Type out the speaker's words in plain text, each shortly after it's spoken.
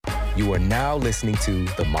You are now listening to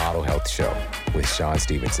The Model Health Show with Sean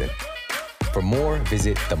Stevenson. For more,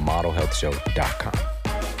 visit themodelhealthshow.com.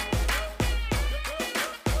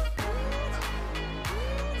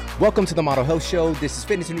 Welcome to The Model Health Show. This is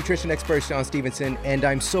fitness and nutrition expert Sean Stevenson, and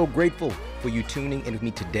I'm so grateful for you tuning in with me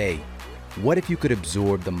today. What if you could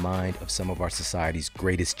absorb the mind of some of our society's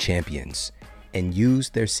greatest champions and use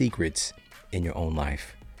their secrets in your own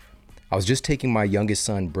life? I was just taking my youngest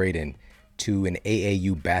son, Braden, to an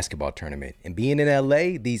AAU basketball tournament. And being in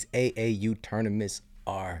LA, these AAU tournaments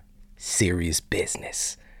are serious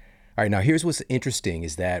business. All right, now here's what's interesting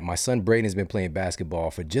is that my son Braden has been playing basketball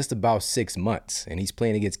for just about 6 months, and he's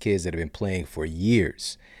playing against kids that have been playing for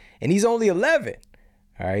years. And he's only 11.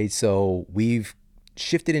 All right, so we've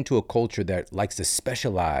shifted into a culture that likes to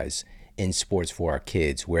specialize in sports for our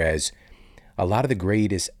kids, whereas a lot of the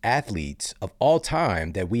greatest athletes of all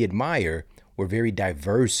time that we admire were very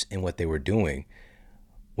diverse in what they were doing.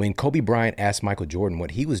 When Kobe Bryant asked Michael Jordan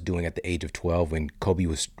what he was doing at the age of 12, when Kobe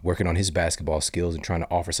was working on his basketball skills and trying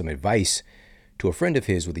to offer some advice to a friend of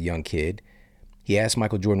his with a young kid, he asked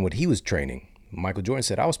Michael Jordan what he was training. Michael Jordan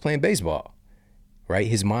said, "I was playing baseball," right?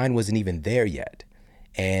 His mind wasn't even there yet.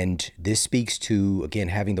 And this speaks to, again,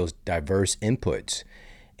 having those diverse inputs.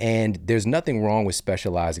 And there's nothing wrong with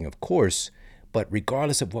specializing, of course, but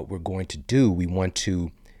regardless of what we're going to do, we want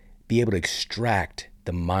to be able to extract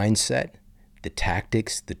the mindset, the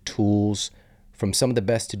tactics, the tools from some of the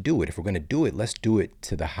best to do it. If we're going to do it, let's do it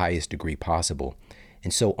to the highest degree possible.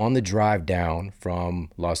 And so on the drive down from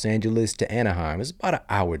Los Angeles to Anaheim, it's about an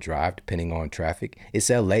hour drive, depending on traffic. It's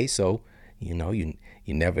LA, so you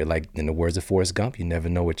never, like in the words of Forrest Gump, you never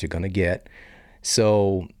know what you're going to get.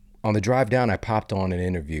 So on the drive down, I popped on an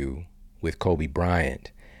interview with Kobe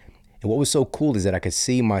Bryant. And what was so cool is that I could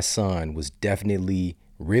see my son was definitely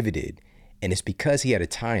riveted. And it's because he had a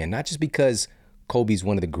tie-in, not just because Kobe's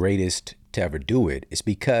one of the greatest to ever do it. It's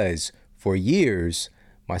because for years,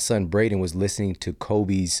 my son Braden was listening to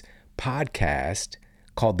Kobe's podcast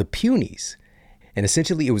called The Punies. And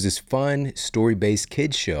essentially it was this fun story-based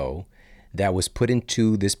kids show that was put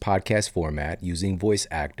into this podcast format using voice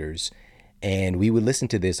actors. And we would listen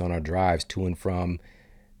to this on our drives to and from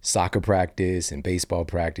soccer practice and baseball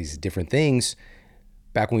practice, different things.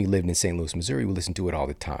 Back when we lived in St. Louis, Missouri, we listened to it all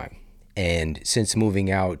the time. And since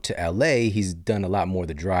moving out to LA, he's done a lot more of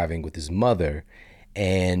the driving with his mother.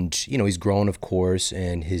 And, he's grown, of course,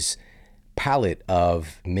 and his palette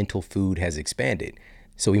of mental food has expanded.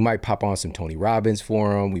 So we might pop on some Tony Robbins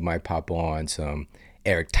for him. We might pop on some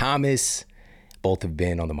Eric Thomas. Both have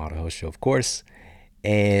been on the Model Health Show, of course.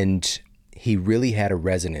 And he really had a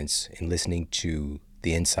resonance in listening to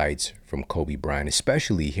the insights from Kobe Bryant,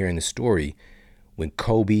 especially hearing the story when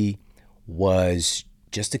Kobe was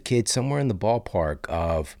just a kid somewhere in the ballpark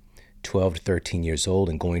of 12 to 13 years old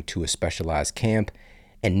and going to a specialized camp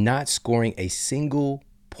and not scoring a single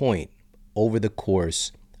point over the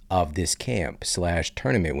course of this camp /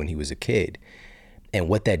 tournament when he was a kid. And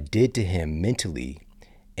what that did to him mentally.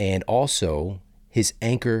 And also his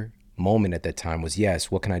anchor moment at that time was,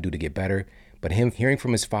 yes, what can I do to get better? But him hearing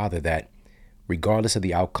from his father that regardless of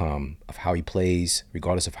the outcome of how he plays,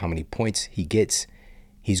 regardless of how many points he gets,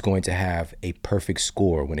 he's going to have a perfect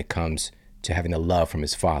score when it comes to having the love from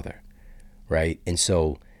his father, right? And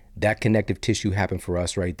so that connective tissue happened for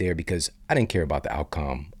us right there because I didn't care about the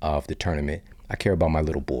outcome of the tournament. I care about my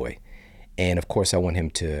little boy. And of course, I want him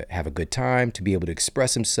to have a good time, to be able to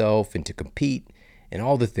express himself and to compete and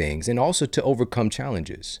all the things, and also to overcome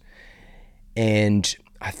challenges. And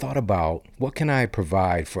I thought about what can I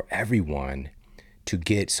provide for everyone to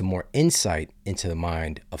get some more insight into the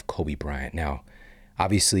mind of Kobe Bryant. Now,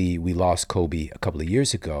 obviously, we lost Kobe a couple of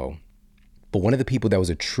years ago, but one of the people that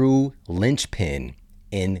was a true linchpin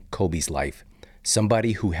in Kobe's life,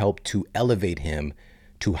 somebody who helped to elevate him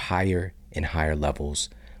to higher and higher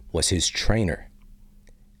levels, was his trainer,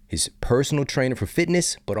 his personal trainer for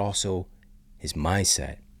fitness, but also his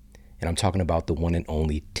mindset. And I'm talking about the one and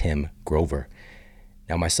only Tim Grover.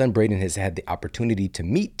 Now, my son Braden has had the opportunity to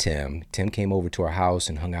meet Tim. Tim came over to our house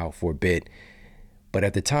and hung out for a bit. But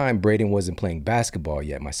at the time, Braden wasn't playing basketball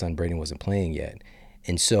yet. My son Braden wasn't playing yet.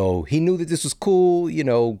 And so he knew that this was cool,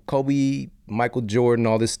 Kobe, Michael Jordan,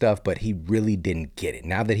 all this stuff, but he really didn't get it.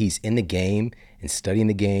 Now that he's in the game and studying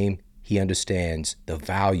the game, he understands the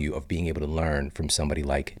value of being able to learn from somebody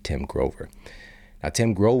like Tim Grover. Now,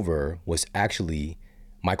 Tim Grover was actually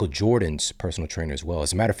Michael Jordan's personal trainer as well.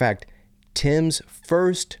 As a matter of fact, Tim's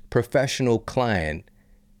first professional client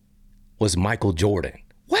was Michael Jordan.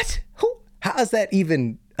 What? Who? How is that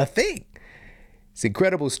even a thing? It's an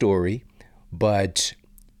incredible story. But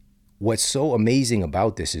what's so amazing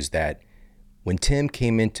about this is that When Tim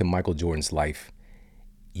came into Michael Jordan's life,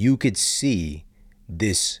 you could see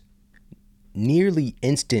this nearly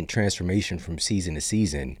instant transformation from season to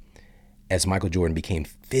season as Michael Jordan became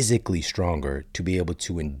physically stronger to be able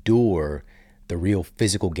to endure the real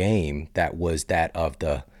physical game that was that of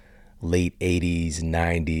the late 80s,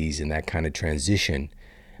 90s, and that kind of transition.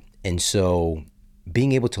 And so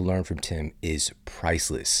being able to learn from Tim is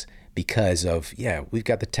priceless because of, we've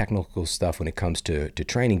got the technical stuff when it comes to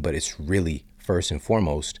training, but it's really first and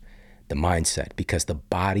foremost the mindset, because the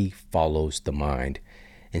body follows the mind.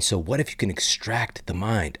 And so what if you can extract the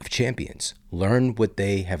mind of champions? Learn what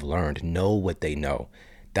they have learned, know what they know.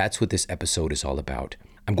 That's what this episode is all about.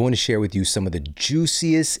 I'm going to share with you some of the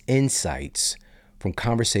juiciest insights from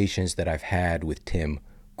conversations that I've had with Tim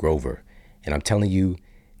Grover. And I'm telling you,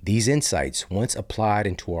 these insights, once applied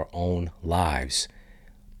into our own lives,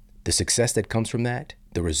 the success that comes from that,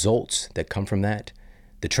 the results that come from that,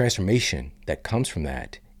 the transformation that comes from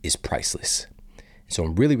that is priceless. So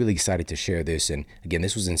I'm really, really excited to share this. And again,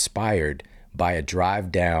 this was inspired by a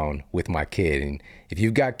drive down with my kid. And if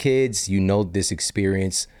you've got kids, you know this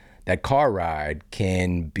experience. That car ride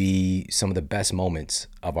can be some of the best moments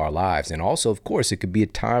of our lives. And also, of course, it could be a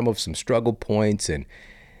time of some struggle points and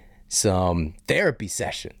some therapy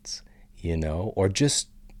sessions, or just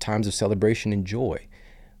times of celebration and joy.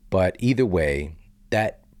 But either way,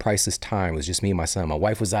 that priceless time was just me and my son. My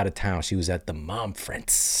wife was out of town. She was at the Mom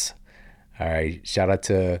Friends. All right. Shout out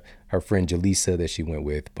to her friend Jaleesa that she went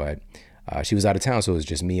with, but she was out of town. So it was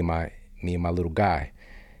just me and my little guy.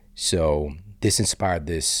 So this inspired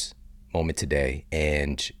this moment today,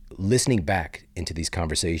 and listening back into these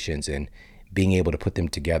conversations and being able to put them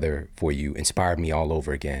together for you inspired me all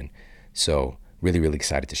over again. So really, really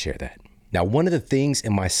excited to share that. Now, one of the things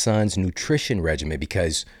in my son's nutrition regimen,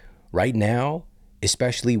 because right now,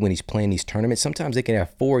 especially when he's playing these tournaments, sometimes they can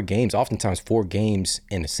have 4 games, oftentimes 4 games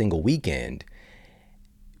in a single weekend.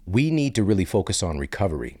 We need to really focus on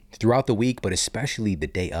recovery throughout the week, but especially the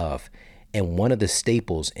day of. And one of the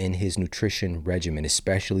staples in his nutrition regimen,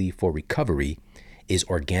 especially for recovery, is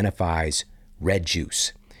Organifi's red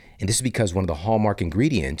juice. And this is because one of the hallmark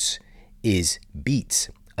ingredients is beets.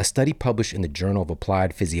 A study published in the Journal of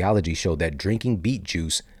Applied Physiology showed that drinking beet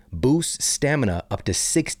juice boosts stamina up to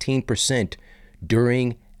 16%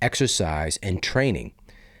 during exercise and training.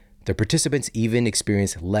 The participants even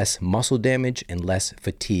experienced less muscle damage and less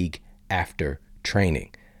fatigue after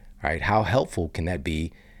training. All right, how helpful can that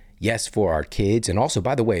be? Yes, for our kids. And also,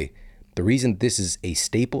 by the way, the reason this is a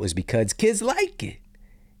staple is because kids like it.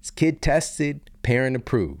 It's kid tested, parent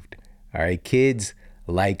approved. All right, kids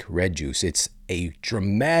like red juice. It's a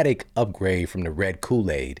dramatic upgrade from the red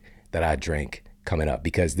Kool-Aid that I drank coming up,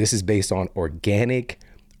 because this is based on organic,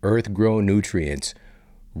 earth-grown nutrients,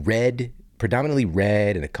 red, predominantly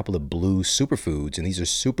red, and a couple of blue superfoods. And these are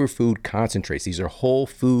superfood concentrates. These are whole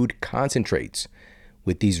food concentrates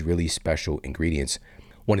with these really special ingredients.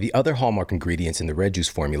 One of the other hallmark ingredients in the red juice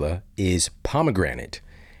formula is pomegranate.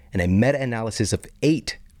 And a meta-analysis of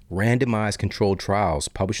 8 randomized controlled trials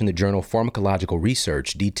published in the journal Pharmacological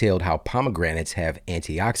Research detailed how pomegranates have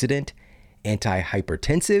antioxidant,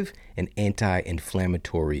 anti-hypertensive, and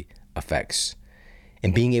anti-inflammatory effects.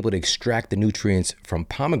 And being able to extract the nutrients from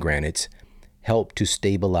pomegranates help to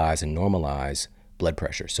stabilize and normalize blood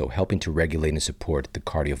pressure, so helping to regulate and support the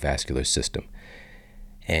cardiovascular system.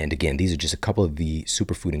 And again, these are just a couple of the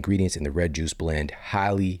superfood ingredients in the red juice blend.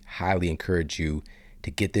 Highly, highly encourage you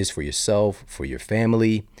to get this for yourself, for your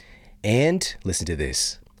family. And listen to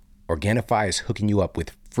this. Organifi is hooking you up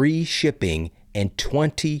with free shipping and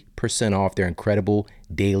 20% off their incredible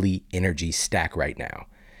daily energy stack right now.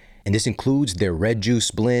 And this includes their red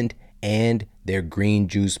juice blend and their green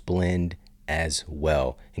juice blend as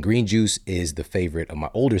well. And green juice is the favorite of my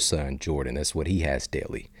older son, Jordan. That's what he has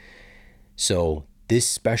daily. So this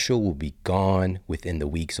special will be gone within the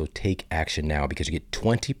week. So take action now, because you get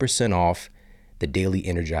 20% off the daily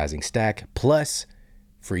energizing stack plus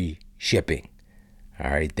free shipping. All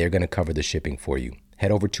right. They're going to cover the shipping for you.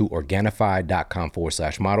 Head over to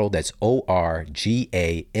Organifi.com/model. That's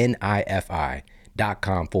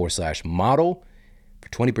Organifi.com/model for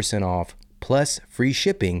 20% off plus free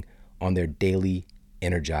shipping on their daily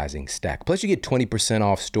energizing stack. Plus you get 20%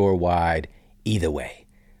 off store-wide either way.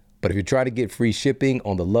 But if you're trying to get free shipping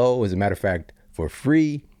on the low, as a matter of fact, for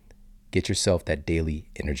free, get yourself that daily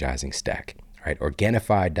energizing stack. All right,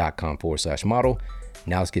 Organifi.com/model.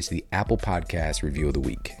 Now let's get to the Apple Podcast review of the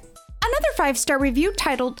week. Another 5-star review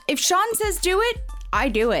titled, "If Sean Says Do It, I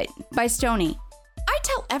Do It" by Stoney. I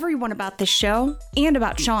tell everyone about this show and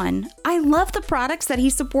about Sean. I love the products that he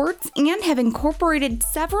supports and have incorporated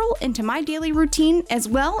several into my daily routine as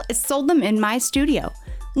well as sold them in my studio.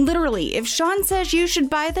 Literally, if Sean says you should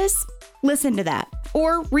buy this, listen to that.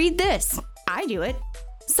 Or read this. I do it.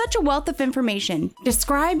 Such a wealth of information,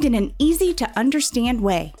 described in an easy to understand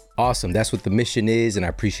way. Awesome. That's what the mission is, and I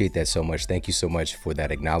appreciate that so much. Thank you so much for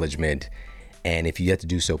that acknowledgement. And if you yet to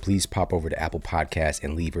do so, please pop over to Apple Podcasts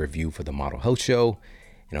and leave a review for the Model Health Show.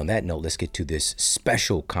 And on that note, let's get to this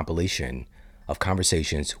special compilation of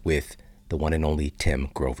conversations with the one and only Tim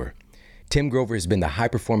Grover. Tim Grover has been the high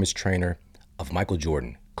performance trainer of Michael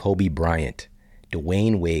Jordan, Kobe Bryant,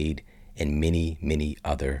 Dwayne Wade, and many, many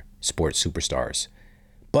other sports superstars.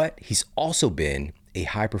 But he's also been a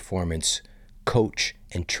high performance coach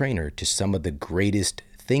and trainer to some of the greatest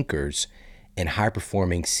thinkers and high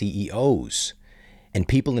performing CEOs and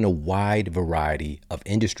people in a wide variety of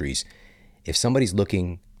industries. If somebody's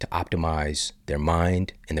looking to optimize their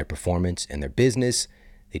mind and their performance and their business,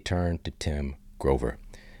 they turn to Tim Grover.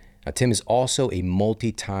 Now, Tim is also a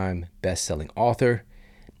multi-time best-selling author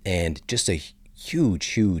and just a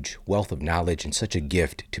huge wealth of knowledge and such a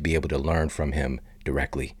gift to be able to learn from him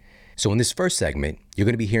directly. So in this first segment, you're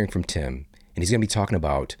going to be hearing from Tim, and he's going to be talking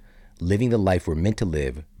about living the life we're meant to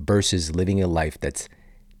live versus living a life that's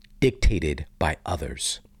dictated by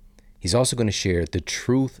others. He's also going to share the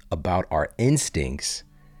truth about our instincts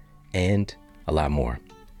and a lot more.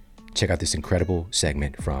 Check out this incredible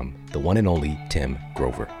segment from the one and only Tim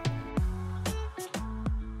Grover.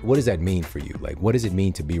 What does that mean for you? Like, what does it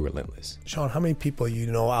mean to be relentless? Sean, how many people you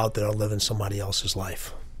know out there are living somebody else's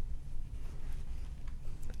life?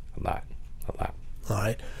 A lot. All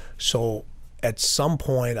right. So at some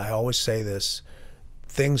point, I always say this,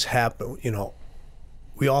 things happen,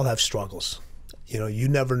 we all have struggles. You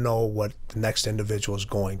never know what the next individual is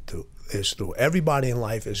going through. Everybody in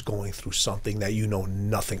life is going through something that you know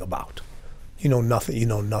nothing about. You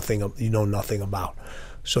know nothing about.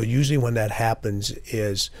 So usually when that happens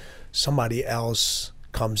is somebody else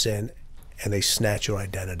comes in and they snatch your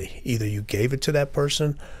identity. Either you gave it to that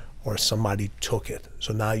person or somebody took it.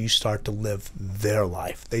 So now you start to live their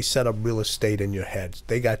life. They set up real estate in your head.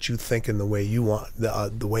 They got you thinking the way you want,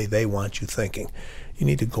 the way they want you thinking. You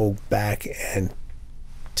need to go back and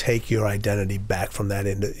take your identity back from that.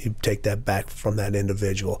 You take that back from that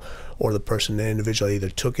individual, or the individual either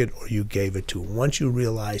took it or you gave it to. Once you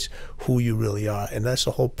realize who you really are, and that's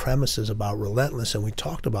the whole premise is about relentless. And we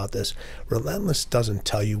talked about this. Relentless doesn't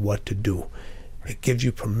tell you what to do. It gives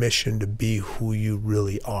you permission to be who you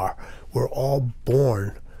really are. We're all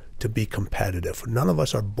born to be competitive. None of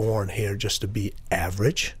us are born here just to be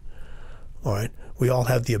average. All right. We all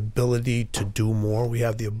have the ability to do more. We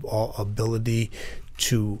have the ability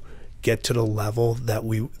to get to the level that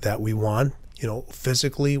we want.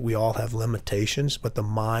 Physically, we all have limitations, but the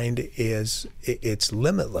mind it's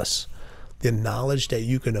limitless. The knowledge that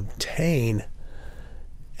you can obtain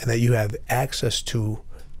and that you have access to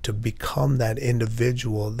become that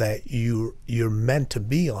individual that you're meant to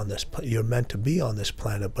be on this. You're meant to be on this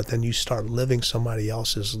planet, but then you start living somebody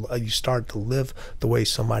else's. You start to live the way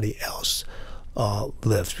somebody else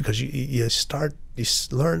lives, because you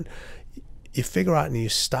learn. You figure out and you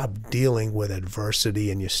stop dealing with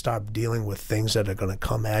adversity and you stop dealing with things that are going to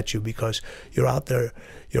come at you, because you're out there,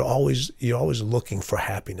 you're always looking for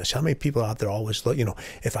happiness. How many people out there always look,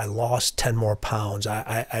 if I lost 10 more pounds,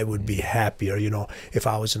 I would be happier. If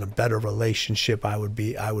I was in a better relationship, I would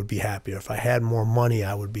be happier. If I had more money,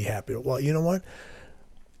 I would be happier. Well, you know what?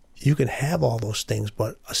 You can have all those things,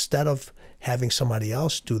 but instead of having somebody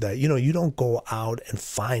else do that, you don't go out and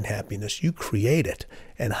find happiness. You create it.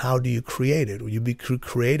 And how do you create it? You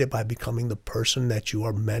create it by becoming the person that you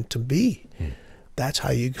are meant to be. That's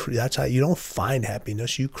how you don't find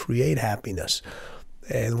happiness. You create happiness.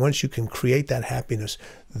 And once you can create that happiness,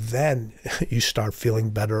 then you start feeling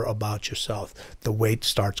better about yourself. The weight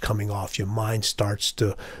starts coming off. Your mind starts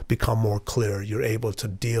to become more clear. You're able to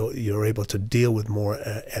deal with more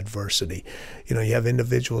adversity. You have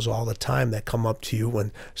individuals all the time that come up to you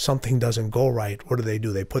when something doesn't go right. What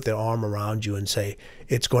do? They put their arm around you and say,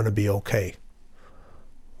 "It's going to be okay."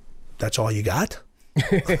 That's all you got?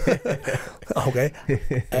 Okay.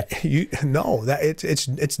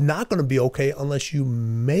 It's not going to be okay unless you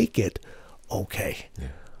make it okay. Yeah.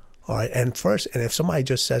 All right. And if somebody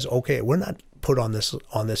just says, "Okay," we're not put on this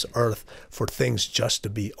earth for things just to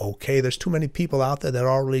be okay. There's too many people out there that are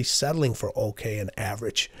already settling for okay and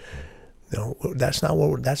average. That's not what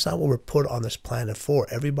we're put on this planet for.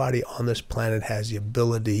 Everybody on this planet has the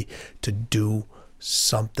ability to do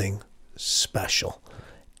something special.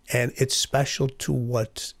 And it's special to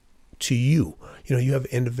to you. You know, you have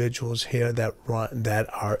individuals here that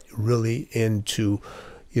are really into,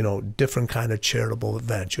 you know, different kind of charitable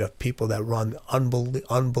events. You have people that run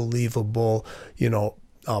unbelievable, you know,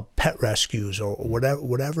 pet rescues or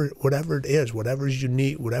whatever it is, whatever's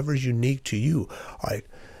unique to you. All right,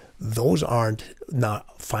 those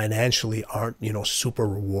not financially aren't, you know, super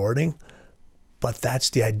rewarding, but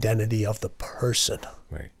that's the identity of the person.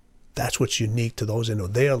 Right. That's what's unique to those.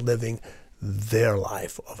 They are living their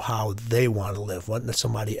life of how they want to live, what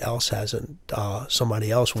somebody else hasn't.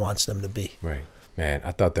 Somebody else wants them to be. Right. Man,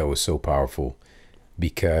 I thought that was so powerful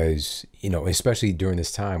because, you know, especially during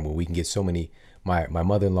this time when we can get so many. My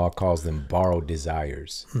mother-in-law calls them borrowed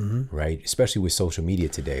desires, right? Especially with social media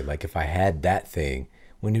today. Like if I had that thing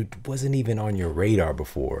when it wasn't even on your radar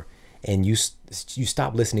before, and you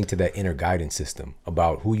stop listening to that inner guidance system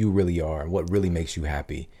about who you really are and what really makes you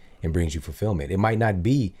happy and brings you fulfillment. It might not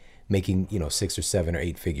be making, you know, 6 or 7 or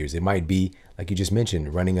 8 figures. It might be, like you just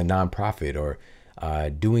mentioned, running a nonprofit or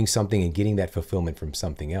doing something and getting that fulfillment from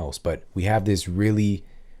something else. But we have this really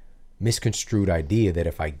misconstrued idea that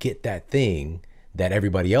if I get that thing that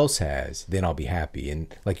everybody else has, then I'll be happy.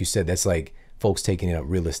 And like you said, that's like folks taking up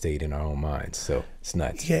real estate in our own minds. So it's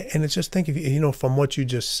nuts. Yeah, and it's just think of, you know, from what you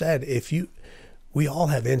just said, we all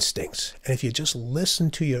have instincts, and if you just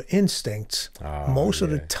listen to your instincts, most of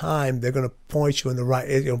the time they're going to point you in the right,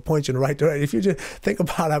 direction. If you just think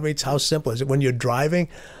about how simple is it when you're driving,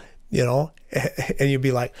 you know, and you'd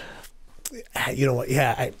be like, you know what?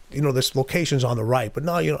 Yeah, this location's on the right, but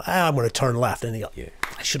no, you know, I'm going to turn left. And you go,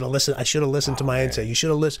 I should have listened to my instinct. You should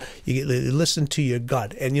have listened. You listen to your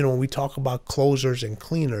gut. And you know, when we talk about closers and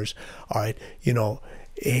cleaners, all right, you know,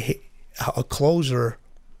 a closer,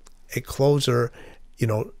 you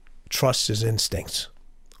know, trusts his instincts.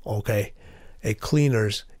 Okay, a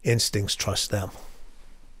cleaner's instincts trust them.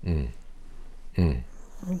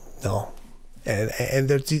 No. And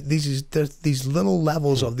there's these little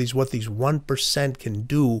levels of what these 1% can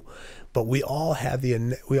do, but we all have the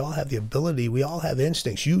ability. We all have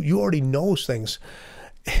instincts. You already know things.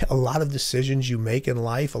 A lot of decisions you make in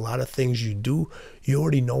life, a lot of things you do, you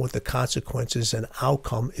already know what the consequences and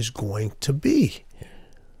outcome is going to be.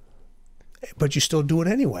 But you still do it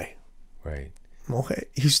anyway. Right. Okay.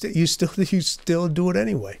 You still do it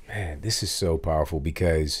anyway. Man, this is so powerful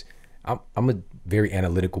because I'm a very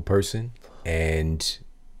analytical person. And,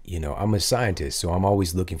 you know, I'm a scientist, so I'm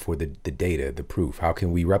always looking for the data, the proof. How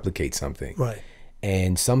can we replicate something? Right.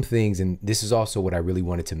 And some things, and this is also what I really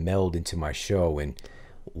wanted to meld into my show and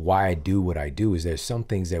why I do what I do, is there's some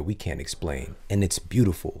things that we can't explain, and it's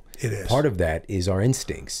beautiful. It is. Part of that is our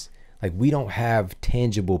instincts. Like we don't have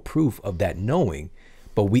tangible proof of that knowing,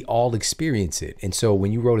 but we all experience it. And so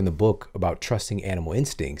when you wrote in the book about trusting animal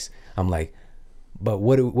instincts, I'm like, but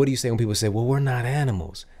what do you say when people say, well, we're not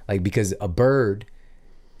animals? Like, because a bird,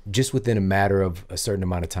 just within a matter of a certain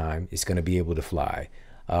amount of time, is going to be able to fly.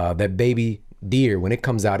 That baby deer, when it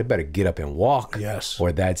comes out, it better get up and walk. Yes.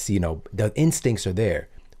 Or that's, you know, the instincts are there.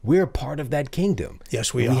 We're part of that kingdom.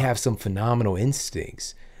 Yes, we are. We have some phenomenal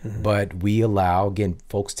instincts, but we allow, again,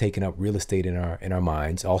 folks taking up real estate in our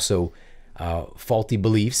minds, also faulty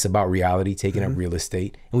beliefs about reality taking up real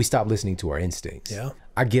estate, and we stop listening to our instincts. Yeah.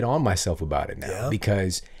 I get on myself about it now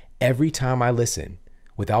because every time I listen,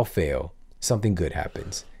 without fail, something good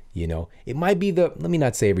happens. You know, it might be let me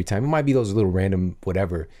not say every time, it might be those little random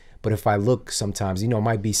whatever, but if I look sometimes, you know, it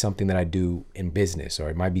might be something that I do in business, or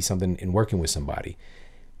it might be something in working with somebody.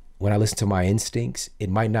 When I listen to my instincts, it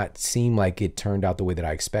might not seem like it turned out the way that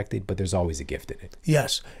I expected, but there's always a gift in it.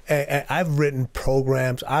 Yes. And I've written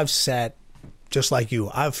programs. Just like you,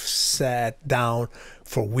 I've sat down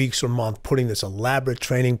for weeks or months putting this elaborate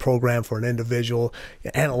training program for an individual,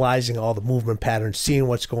 analyzing all the movement patterns, seeing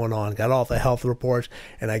what's going on, got all the health reports,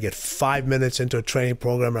 and I get 5 minutes into a training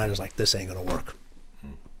program and I was like, this ain't gonna work.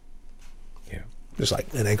 Yeah. Just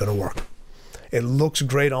like, it ain't gonna work. It looks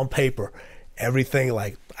great on paper. Everything,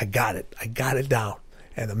 like, I got it down.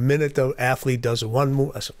 And the minute the athlete does one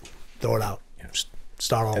move, I said, throw it out. Yeah.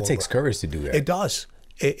 Start all over. That takes courage to do that. It does.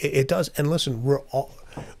 It does. And listen,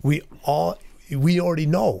 we already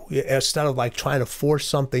know. Instead of like trying to force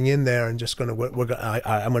something in there and just I'm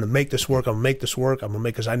gonna make this work. I'm gonna make this work. I'm gonna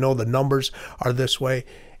make, because I know the numbers are this way.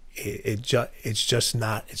 It's just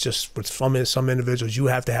not. It's just with some individuals, you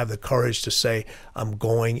have to have the courage to say, I'm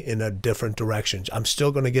going in a different direction. I'm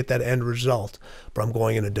still going to get that end result, but I'm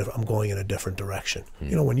going in a different direction.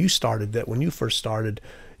 You know, when you first started,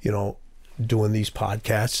 you know, doing these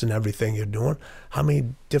podcasts and everything you're doing, how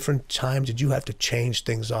many different times did you have to change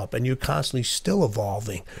things up? And you're constantly still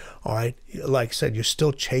evolving. All right, like I said, you're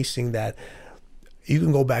still chasing that You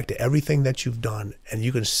can go back to everything that you've done, and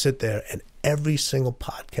you can sit there and every single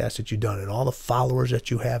podcast that you've done and all the followers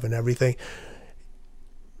that you have and everything,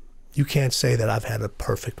 you can't say that I've had a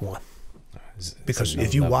perfect one. Because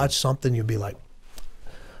if you watch something, you'll be like,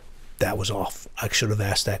 that was off. I should have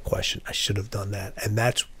asked that question. I should have done that. And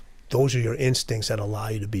those are your instincts that allow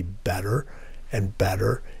you to be better and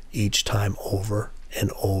better each time, over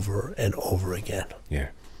and over and over again. Yeah.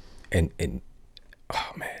 And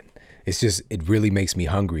oh man, it really makes me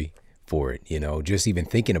hungry for it, just even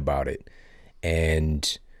thinking about it.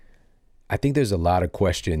 And I think there's a lot of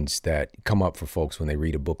questions that come up for folks when they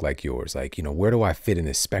read a book like yours, like, where do I fit in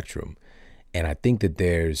this spectrum? And I think that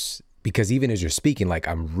because even as you're speaking, like,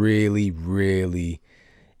 I'm really, really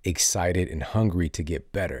excited and hungry to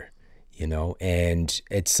get better, and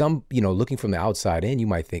at some, looking from the outside in, you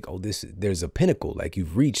might think, oh, there's a pinnacle, like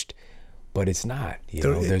you've reached, but it's not,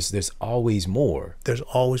 there's always more. There's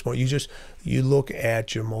always more. You look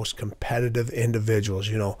at your most competitive individuals,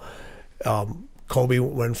 Kobe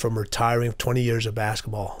went from retiring 20 years of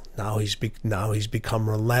basketball. Now he's become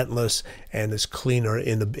relentless and is cleaner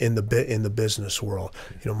in the business world.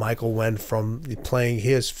 Michael went from playing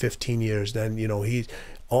his 15 years, then he's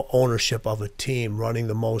ownership of a team, running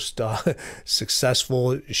the most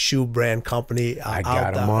successful shoe brand company I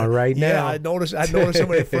got him on right now. Yeah, I noticed him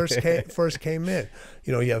when he first came in.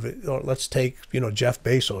 You have let's take Jeff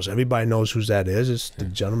Bezos. Everybody knows who that is. It's the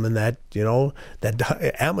gentleman that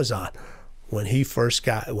that Amazon. When he first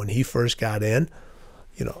got in,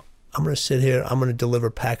 I'm going to sit here, I'm going to deliver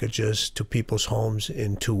packages to people's homes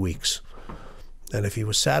in 2 weeks. And if he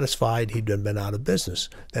was satisfied, he'd been out of business.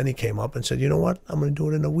 Then he came up and said, you know what? I'm going to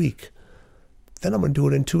do it in a week. Then I'm going to do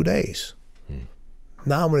it in 2 days.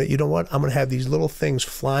 Now I'm going to have these little things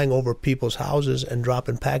flying over people's houses and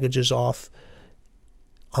dropping packages off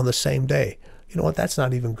on the same day. You know what? That's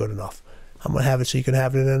not even good enough. I'm going to have it so you can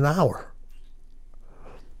have it in an hour.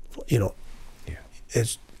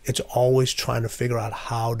 It's always trying to figure out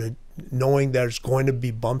how to, knowing there's going to be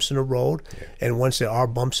bumps in the road, and once there are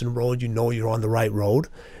bumps in the road, you're on the right road,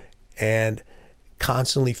 and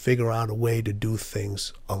constantly figure out a way to do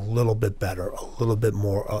things a little bit better, a little bit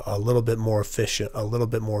more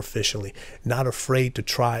efficiently. Not afraid to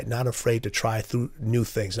try through new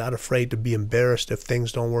things. Not afraid to be embarrassed if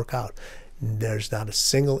things don't work out. There's not a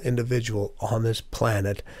single individual on this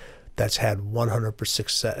planet that's had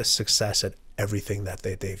 100% success at everything that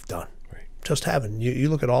they've done. Right. Just haven't. You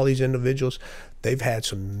look at all these individuals, they've had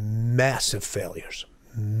some massive failures.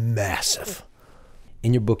 Massive.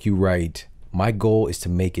 In your book, you write, my goal is to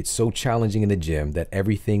make it so challenging in the gym that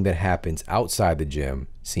everything that happens outside the gym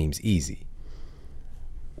seems easy.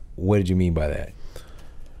 What did you mean by that?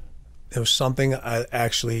 It was something I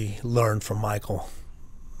actually learned from Michael.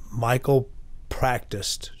 Michael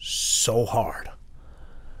practiced so hard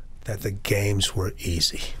that the games were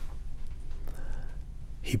easy.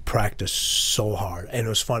 He practiced so hard. And it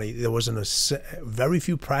was funny, there wasn't very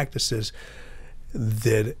few practices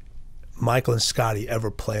did Michael and Scotty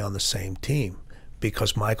ever play on the same team,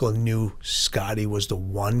 because Michael knew Scotty was the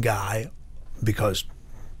one guy, because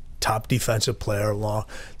top defensive player along,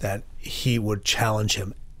 that he would challenge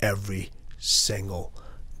him every single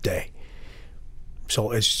day.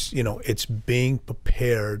 So it's being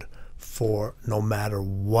prepared for no matter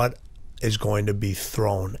what is going to be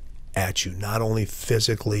thrown at you, not only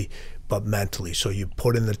physically but mentally. So you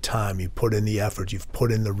put in the time, you put in the effort, you've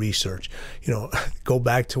put in the research. Go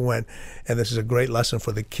back to when, and this is a great lesson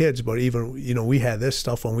for the kids, but even we had this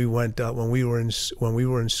stuff when we were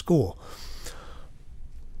in school.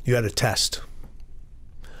 You had a test.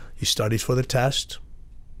 You studied for the test.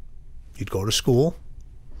 You'd go to school.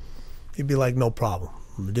 You'd be like, no problem.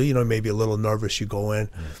 Maybe a little nervous. You go in.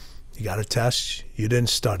 You got a test. You didn't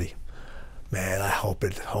study. Man, I hope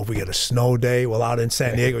we get a snow day. Well, out in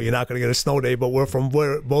San Diego, you're not going to get a snow day, but we're from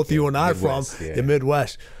where both you and I are from, the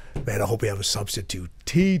Midwest. Man, I hope we have a substitute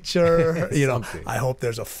teacher. I hope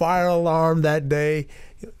there's a fire alarm that day.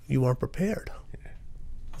 You weren't prepared.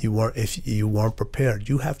 If you weren't prepared,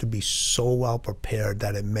 you have to be so well prepared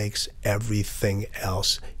that it makes everything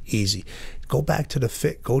else easy. Go back to the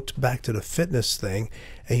fitness thing,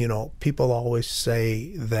 and people always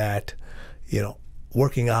say that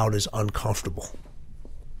working out is uncomfortable.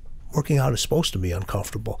 Working out is supposed to be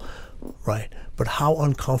uncomfortable, right? But how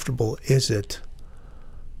uncomfortable is it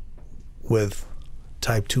with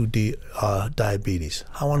type 2 diabetes?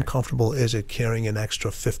 How uncomfortable is it carrying an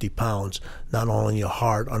extra 50 pounds, not only on your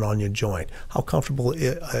heart and on your joint? How uncomfortable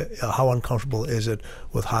is it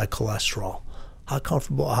with high cholesterol?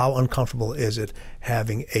 How uncomfortable is it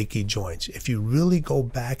having achy joints? If you really go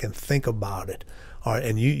back and think about it, All right,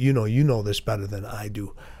 and you know this better than I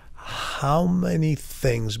do. How many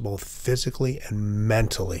things, both physically and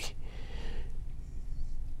mentally,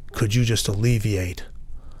 could you just alleviate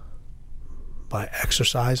by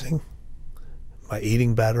exercising, by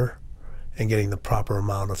eating better, and getting the proper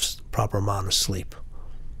amount of sleep?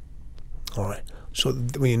 All right. So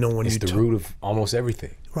when it's the root of almost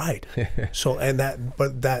everything. Right. So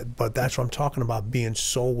but that's what I'm talking about, being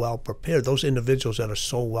so well prepared. Those individuals that are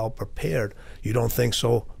so well prepared, you don't think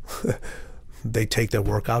so? They take their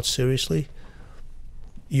workouts seriously.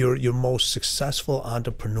 Your most successful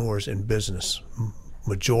entrepreneurs in business,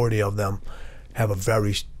 majority of them have a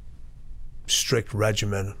very strict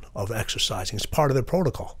regimen of exercising. It's part of their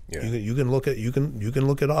protocol. Yeah. You can look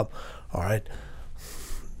it up. All right.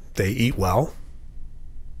 They eat well.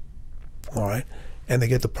 All right. And they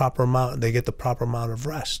get the proper amount. They get the proper amount of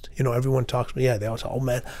rest. You know, everyone talks. Yeah, they always say, "Oh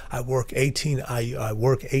man, I work 18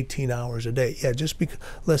 hours a day." Yeah, just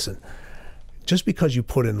because you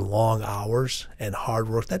put in long hours and hard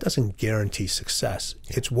work, that doesn't guarantee success.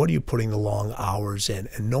 It's what are you putting the long hours in,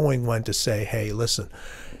 and knowing when to say, "Hey, listen,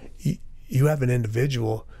 you have an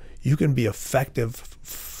individual. You can be effective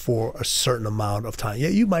for a certain amount of time. Yeah,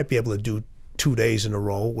 you might be able to do 2 days in a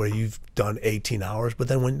row where you've done 18 hours, but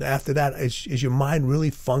then after that, is your mind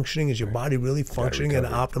really functioning? Is your body really functioning at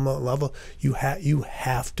an optimal level? You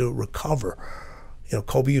have to recover. You know,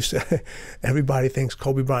 Kobe used to, everybody thinks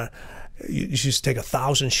Kobe Bryant, you used to take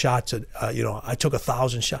 1,000 shots I took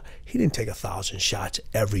 1,000 shots. He didn't take 1,000 shots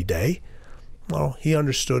every day. Well, he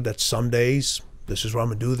understood that some days, this is what I'm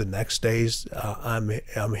gonna do. The next days, I'm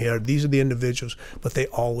here. These are the individuals, but they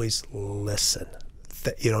always listen.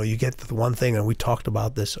 You get the one thing, and we talked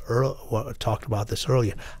about this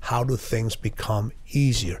earlier. How do things become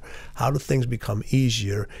easier? How do things become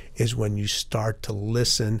easier is when you start to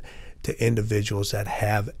listen to individuals that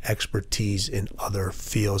have expertise in other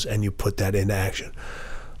fields, and you put that into action.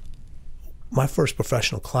 My first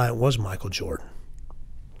professional client was Michael Jordan.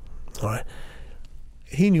 All right.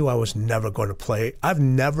 He knew I was never going to play. I've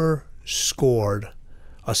never scored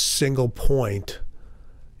a single point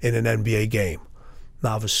in an NBA game.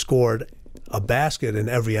 Now, I've scored a basket in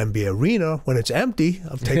every NBA arena when it's empty.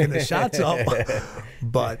 I've taken the shots up.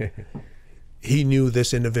 But he knew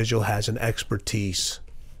this individual has an expertise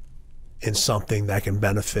in something that can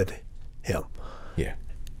benefit him. Yeah.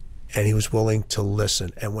 And he was willing to listen.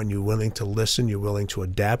 And when you're willing to listen, you're willing to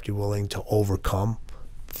adapt, you're willing to overcome,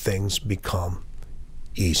 things become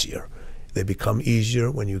easier. They become easier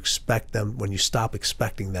when you stop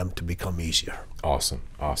expecting them to become easier. Awesome.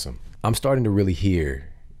 I'm starting to really hear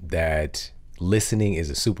that listening is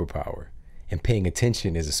a superpower and paying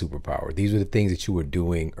attention is a superpower. These were the things that you were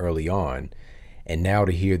doing early on. And now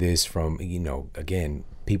to hear this from, again,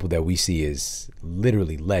 people that we see as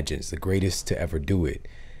literally legends, the greatest to ever do it,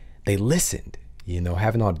 they listened,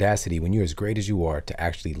 having audacity when you're as great as you are to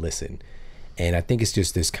actually listen. And I think it's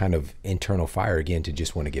just this kind of internal fire again to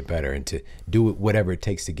just want to get better and to do whatever it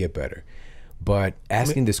takes to get better. But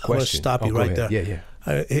asking this question, I'm gonna stop you right there. Yeah.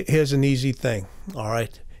 Here's an easy thing. All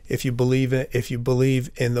right, if you believe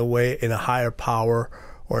in a higher power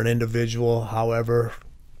or an individual, however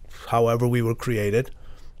we were created,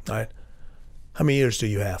 all right. How many ears do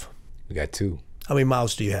you have? We got 2. How many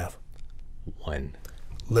mouths do you have? 1.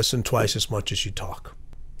 Listen twice as much as you talk.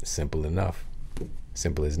 Simple enough.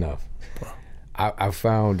 I've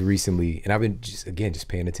found recently, and I've been just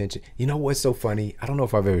paying attention. You know what's so funny? I don't know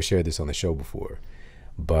if I've ever shared this on the show before,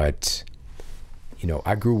 but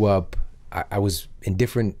I grew up, I was in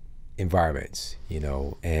different environments,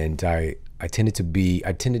 and I tended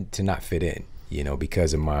to not fit in,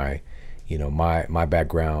 because of my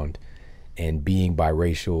background and being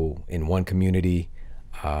biracial in one community.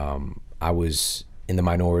 I was in the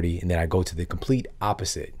minority, and then I go to the complete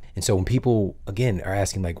opposite. And so when people, again, are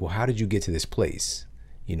asking like, well, how did you get to this place?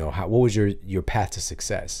 What was your path to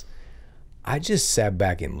success? I just sat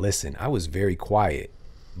back and listened. I was very quiet,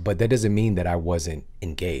 but that doesn't mean that I wasn't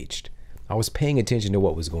engaged. I was paying attention to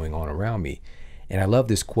what was going on around me. And I love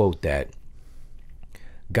this quote that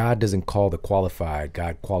God doesn't call the qualified,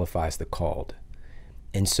 God qualifies the called.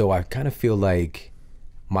 And so I kind of feel like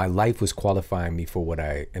my life was qualifying me for what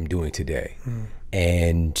I am doing today.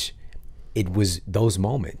 And it was those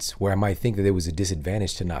moments where I might think that there was a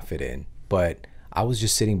disadvantage to not fit in, but I was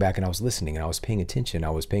just sitting back and I was listening and I was paying attention. I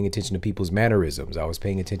was paying attention to people's mannerisms. I was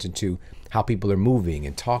paying attention to how people are moving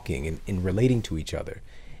and talking and relating to each other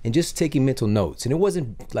and just taking mental notes. And it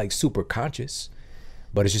wasn't like super conscious,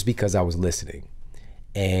 but it's just because I was listening.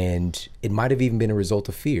 And it might have even been a result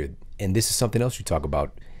of fear. And this is something else you talk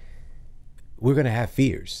about. We're going to have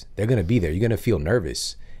fears. They're going to be there. You're going to feel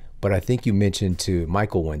nervous. But I think you mentioned to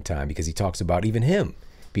Michael one time, because he talks about even him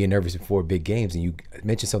being nervous before big games, and you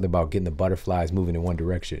mentioned something about getting the butterflies moving in one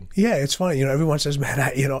direction. Yeah, it's funny. You know, everyone says,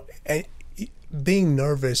 man, being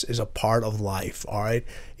nervous is a part of life, all right?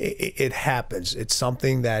 It happens. It's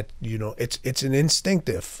something that, you know, it's an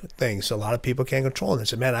instinctive thing. So a lot of people can't control it. They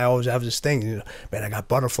say, man, I always have this thing, you know, man, I got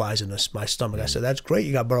butterflies in my stomach. I said, that's great.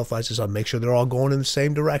 You got butterflies. So make sure they're all going in the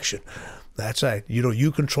same direction. That's right. You know,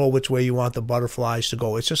 you control which way you want the butterflies to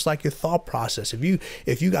go. It's just like your thought process.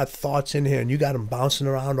 If you got thoughts in here and you got them bouncing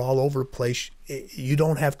around all over the place, you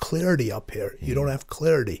don't have clarity up here. You don't have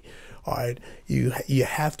clarity. All right, you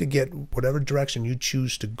have to get whatever direction you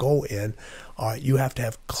choose to go in. All right, you have to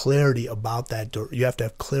have clarity about that. You have to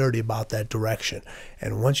have clarity about that direction.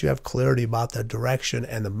 And once you have clarity about that direction,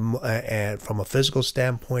 and from a physical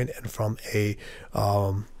standpoint and from a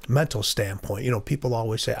mental standpoint, you know, people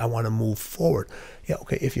always say, "I want to move forward." Yeah,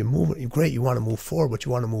 okay. If you're moving, great. You want to move forward, but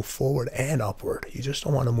you want to move forward and upward. You just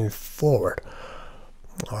don't want to move forward.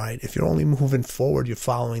 All right. If you're only moving forward, you're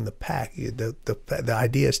following the pack. The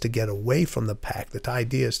idea is to get away from the pack. The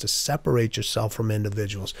idea is to separate yourself from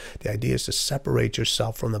individuals. The idea is to separate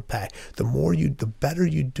yourself from the pack. The better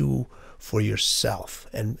you do for yourself.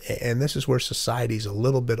 And this is where society's a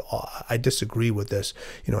little bit, I disagree with this.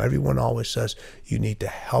 You know, everyone always says you need to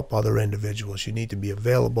help other individuals. You need to be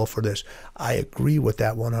available for this. I agree with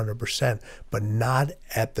that 100%, but not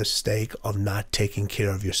at the stake of not taking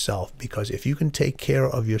care of yourself. Because if you can take care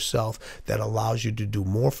of yourself, that allows you to do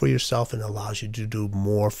more for yourself and allows you to do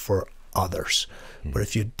more for others. But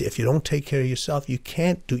if you don't take care of yourself, you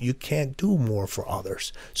can't do more for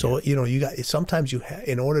others. So you know, sometimes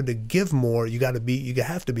in order to give more, you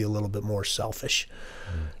have to be a little bit more selfish.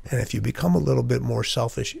 And if you become a little bit more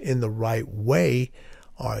selfish in the right way,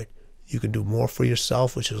 all right, you can do more for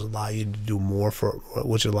yourself, which allows you to do more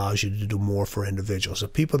for individuals. The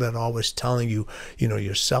people that are always telling you, you know,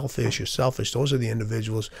 you're selfish, those are the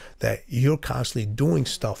individuals that you're constantly doing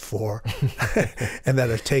stuff for and that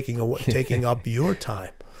are taking up your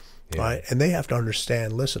time. Yeah. Right? And they have to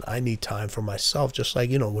understand, listen, I need time for myself. Just like,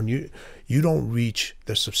 you know, when you don't reach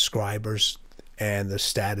the subscribers and the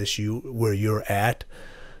status where you're at,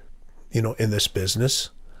 you know, in this business,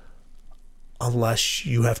 unless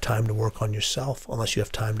you have time to work on yourself, unless you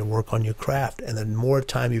have time to work on your craft. And the more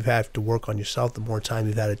time you've had to work on yourself, the more time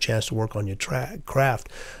you've had a chance to work on your craft,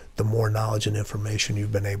 the more knowledge and information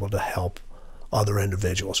you've been able to help other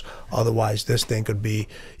individuals. Otherwise, this thing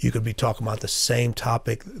you could be talking about the same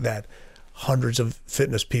topic that hundreds of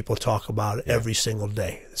fitness people talk about every single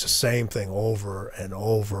day. It's the same thing over and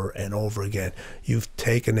over and over again. You've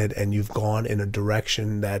taken it and you've gone in a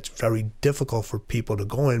direction that's very difficult for people to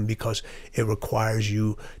go in because it requires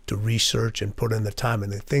you to research and put in the time.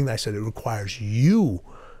 And the thing I said, it requires you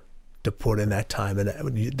to put in that time and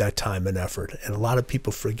effort. And a lot of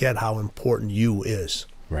people forget how important you is.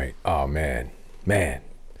 Right. Oh, man.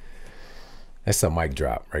 That's a mic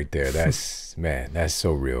drop right there. That's, man, that's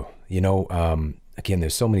so real. You know, again,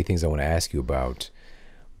 there's so many things I want to ask you about,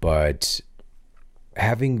 but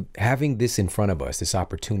having this in front of us, this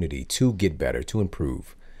opportunity to get better, to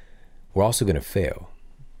improve, we're also going to fail.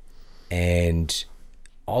 And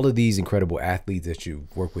all of these incredible athletes that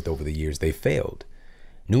you've worked with over the years, they failed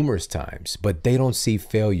numerous times, but they don't see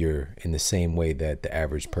failure in the same way that the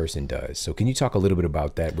average person does. So can you talk a little bit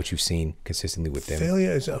about that, what you've seen consistently with them?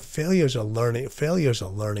 Failure is a learning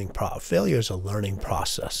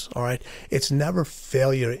process. All right. It's never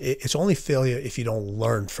failure. It's only failure if you don't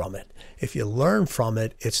learn from it. If you learn from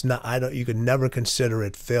it, it's not, you can never consider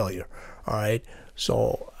it failure. All right.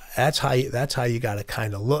 So that's how you got to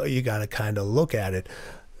kind of look at it.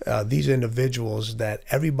 These individuals that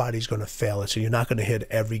everybody's going to fail it. So you're not going to hit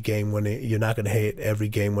every game winning. You're not going to hit every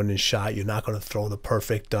game winning shot. You're not going to throw the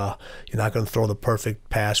perfect. You're not going to throw the perfect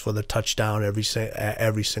pass for the touchdown every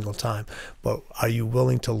single time. But are you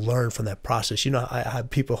willing to learn from that process? You know, I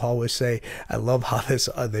people always say, I love how this.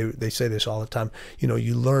 They say this all the time. You know,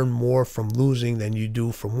 you learn more from losing than you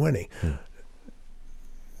do from winning.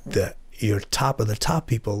 Your top of the top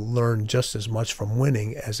people learn just as much from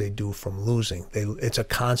winning as they do from losing. It's a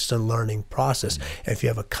constant learning process. And if you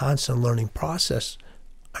have a constant learning process,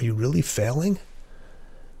 are you really failing?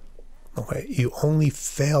 Okay, you only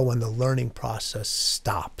fail when the learning process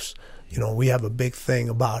stops. You know, we have a big thing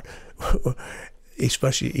about,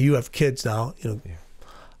 especially you have kids now. You know,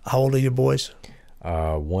 how old are your boys?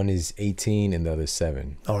 One is 18 and the other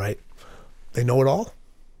 7. All right, they know it all.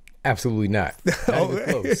 Absolutely not. Not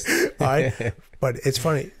even close. All right. But it's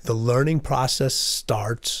funny. The learning process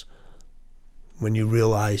starts when you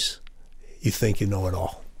realize you think you know it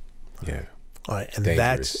all. Yeah. All right, and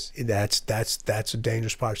Dangerous. that's a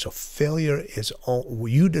dangerous part. So failure is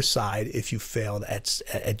you decide if you failed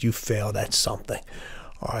at something.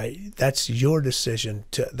 All right, that's your decision.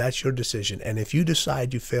 That's your decision. And if you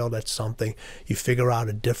decide you failed at something, you figure out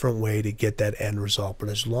a different way to get that end result. But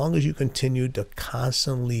as long as you continue to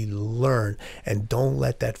constantly learn and don't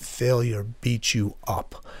let that failure beat you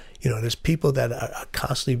up. There's people that are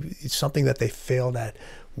constantly something that they failed at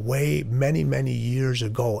many years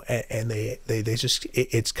ago, and they just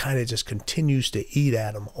it's kind of just continues to eat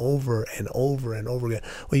at them over and over and over again.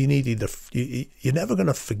 Well, you're never going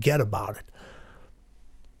to forget about it,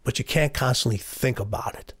 but you can't constantly think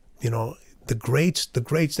about it. The greats,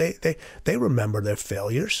 they remember their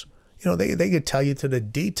failures. They could tell you to the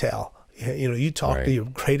detail. You talk to your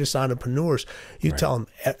greatest entrepreneurs, tell them,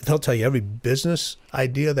 they'll tell you every business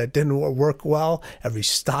idea that didn't work well, every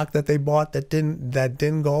stock that they bought that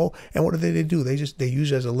didn't go. And what do? They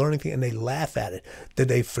use it as a learning thing, and they laugh at it. Did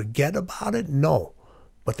they forget about it? No,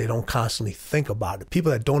 but they don't constantly think about it.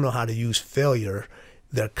 People that don't know how to use failure,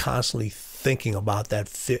 they're constantly thinking about that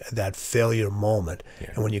failure moment.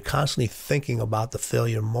 Yeah. And when you're constantly thinking about the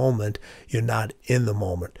failure moment, you're not in the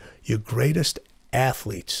moment. Your greatest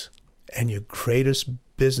athletes and your greatest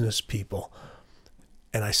business people,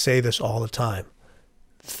 and I say this all the time,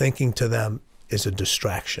 thinking to them is a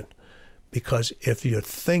distraction. Because if you're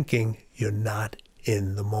thinking, you're not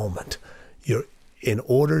in the moment. In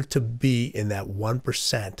order to be in that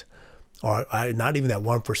 1%, or not even that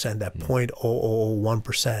 1%, that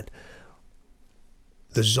 0.001%,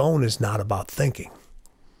 the zone is not about thinking.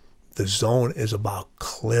 The zone is about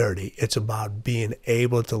clarity. It's about being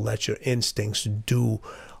able to let your instincts do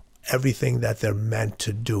everything that they're meant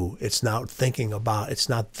to do. It's not thinking about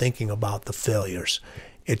the failures.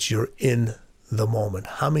 You're in the moment.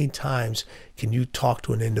 How many times can you talk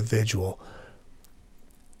to an individual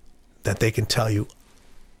that they can tell you,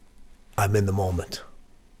 I'm in the moment?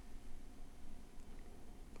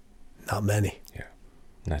 Not many. Yeah.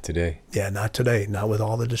 Not today. Yeah, not today. Not with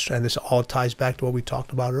all the distractions. This all ties back to what we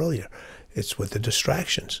talked about earlier. It's with the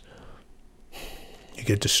distractions. You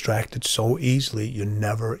get distracted so easily, you're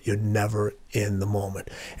never in the moment.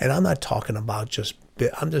 And I'm not talking about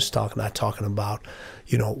not talking about,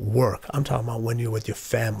 work. I'm talking about when you're with your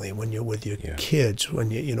family, when you're with your kids, when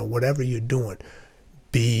whatever you're doing,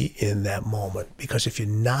 be in that moment. Because if you're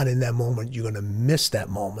not in that moment, you're going to miss that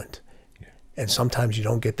moment. Yeah. And sometimes you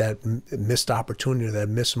don't get that missed opportunity, that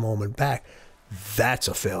missed moment back. That's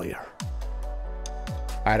a failure.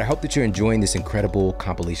 All right, I hope that you're enjoying this incredible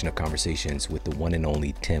compilation of conversations with the one and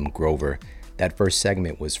only Tim Grover. That first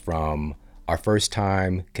segment was from our first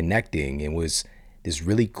time connecting, and was this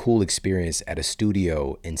really cool experience at a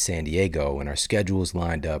studio in San Diego, and our schedules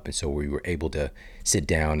lined up, and so we were able to sit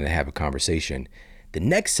down and have a conversation. The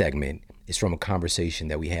next segment is from a conversation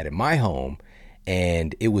that we had at my home,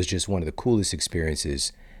 and it was just one of the coolest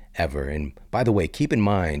experiences ever. And by the way, keep in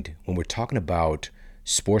mind, when we're talking about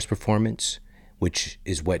sports performance, which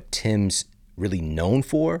is what Tim's really known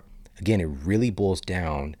for, again, it really boils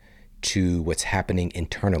down to what's happening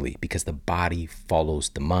internally, because the body follows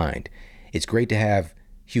the mind. It's great to have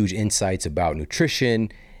huge insights about nutrition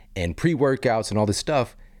and pre-workouts and all this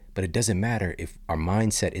stuff, but it doesn't matter if our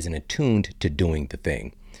mindset isn't attuned to doing the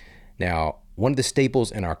thing. Now, one of the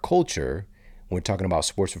staples in our culture, when we're talking about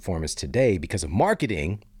sports performance today, because of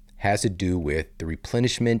marketing, has to do with the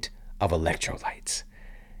replenishment of electrolytes.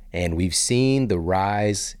 And we've seen the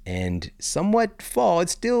rise and somewhat fall.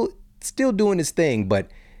 It's still doing its thing,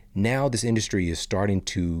 but now this industry is starting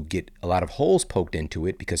to get a lot of holes poked into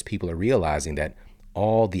it, because people are realizing that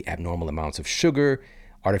all the abnormal amounts of sugar,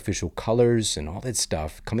 artificial colors, and all that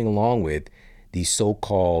stuff coming along with these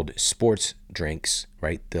so-called sports drinks,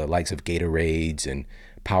 right? The likes of Gatorades and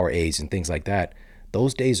Powerades and things like that,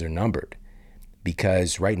 those days are numbered,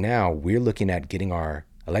 because right now we're looking at getting our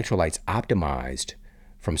electrolytes optimized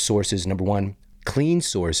from sources, number one, clean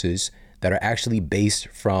sources that are actually based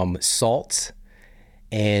from salts.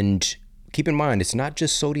 And keep in mind, it's not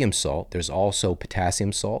just sodium salt. There's also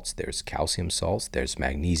potassium salts, there's calcium salts, there's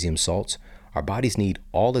magnesium salts. Our bodies need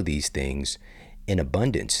all of these things in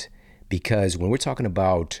abundance, because when we're talking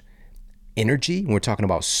about energy, when we're talking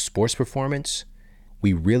about sports performance,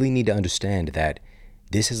 we really need to understand that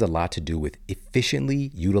this has a lot to do with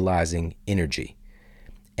efficiently utilizing energy.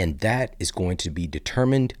 And that is going to be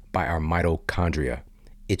determined by our mitochondria.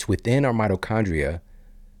 It's within our mitochondria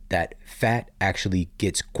that fat actually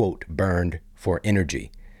gets, quote, burned for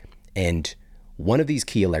energy. And one of these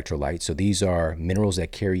key electrolytes, so these are minerals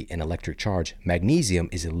that carry an electric charge, magnesium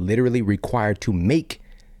is literally required to make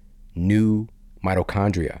new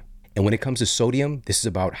mitochondria. And when it comes to sodium, this is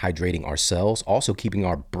about hydrating our cells, also keeping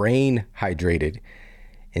our brain hydrated.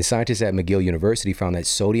 And scientists at McGill University found that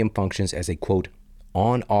sodium functions as a, quote,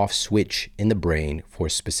 on-off switch in the brain for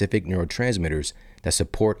specific neurotransmitters that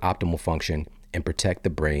support optimal function and protect the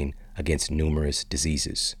brain against numerous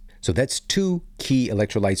diseases. So that's 2 key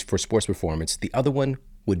electrolytes for sports performance. The other one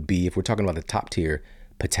would be, if we're talking about the top tier,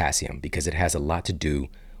 potassium, because it has a lot to do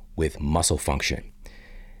with muscle function.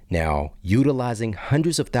 Now, utilizing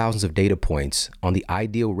hundreds of thousands of data points on the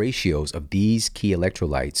ideal ratios of these key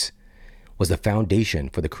electrolytes was the foundation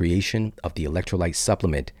for the creation of the electrolyte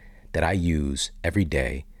supplement that I use every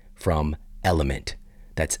day from Element.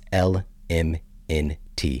 That's LMNT.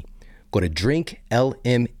 Go to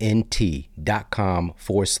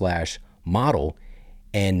drinklmnt.com/model.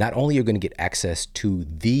 And not only are you going to get access to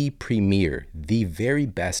the premier, the very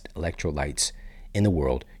best electrolytes in the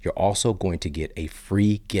world, you're also going to get a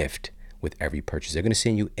free gift with every purchase. They're going to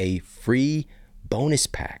send you a free bonus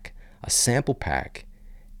pack, a sample pack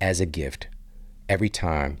as a gift every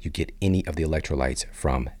time you get any of the electrolytes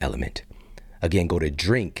from Element. Again, go to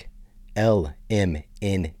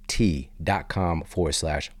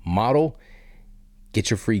drinklmnt.com/model. Get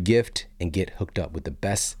your free gift and get hooked up with the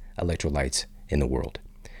best electrolytes in the world.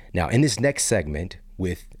 Now, in this next segment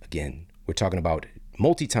with, again, we're talking about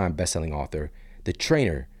multi-time best-selling author, the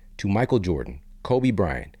trainer to Michael Jordan, Kobe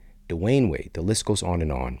Bryant, Dwayne Wade, the list goes on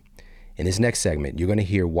and on. In this next segment, you're going to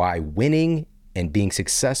hear why winning and being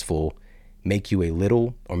successful make you a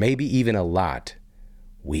little, or maybe even a lot,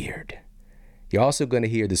 weird. You're also going to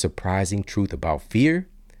hear the surprising truth about fear,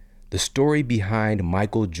 the story behind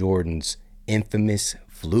Michael Jordan's infamous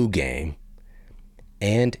flu game,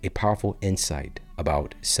 and a powerful insight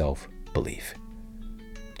about self-belief.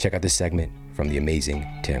 Check out this segment from the amazing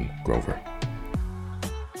Tim Grover.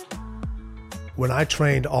 When I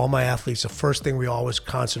trained all my athletes, the first thing we always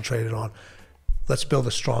concentrated on, let's build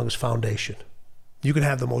the strongest foundation. You can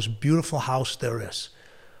have the most beautiful house there is.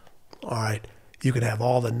 All right. You can have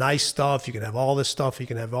all the nice stuff. You can have all this stuff. You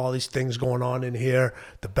can have all these things going on in here,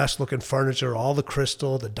 the best looking furniture, all the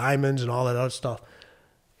crystal, the diamonds and all that other stuff.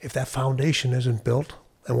 If that foundation isn't built,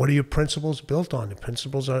 and what are your principles built on? Your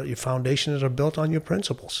foundations are built on your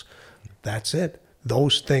principles. That's it.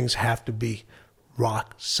 Those things have to be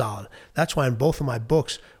rock solid. That's why in both of my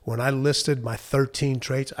books, when I listed my 13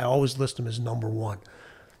 traits, I always list them as number 1.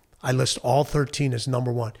 I list all 13 as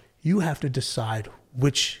number 1. You have to decide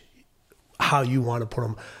how you want to put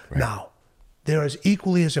them. Right. Now, they're as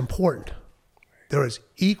equally as important. They're as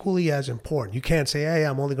equally as important. You can't say, hey,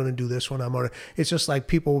 I'm only going to do this one. It's just like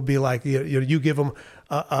people will be like, you give them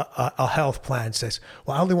a health plan, says,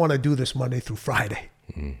 well, I only want to do this Monday through Friday.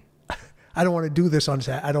 Mm-hmm. I don't want to do this on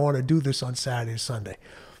Saturday. I don't want to do this on Saturday or Sunday.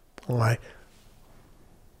 All right.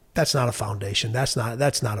 That's not a foundation. That's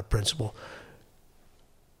not a principle.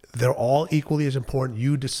 They're all equally as important.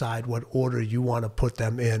 You decide what order you want to put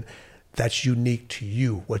them in. That's unique to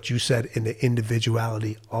you, what you said in the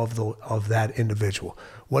individuality of that individual.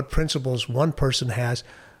 What principles one person has,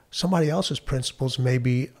 somebody else's principles may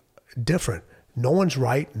be different. No one's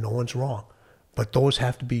right, no one's wrong. But those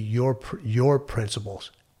have to be your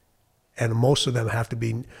principles. And most of them have to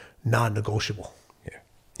be non-negotiable.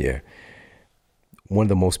 Yeah. One of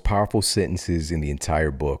the most powerful sentences in the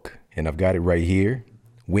entire book, and I've got it right here,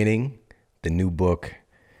 Winning, the new book,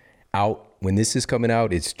 out. When this is coming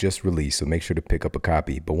out, it's just released, so make sure to pick up a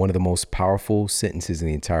copy. But one of the most powerful sentences in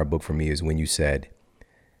the entire book for me is when you said,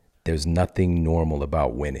 there's nothing normal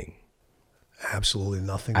about winning. Absolutely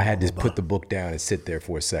nothing. I had to put the book down and sit there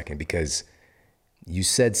for a second because you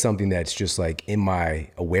said something that's just like in my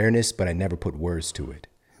awareness, but I never put words to it.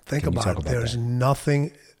 Think about it. There's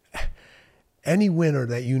nothing, any winner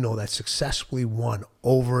that you know that successfully won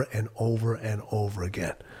over and over and over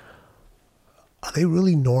again, are they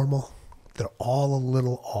really normal? They're all a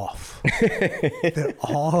little off. They're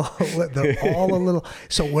all a little.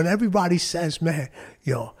 So when everybody says, man,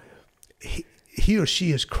 he or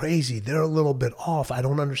she is crazy, they're a little bit off, I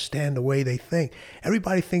don't understand the way they think.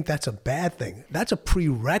 Everybody think that's a bad thing. That's a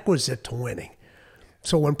prerequisite to winning.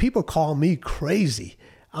 So when people call me crazy,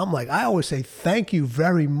 I'm like, I always say, thank you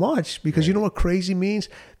very much, because You know what crazy means?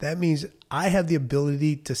 That means I have the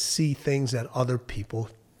ability to see things that other people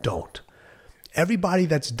don't. Everybody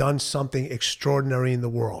that's done something extraordinary in the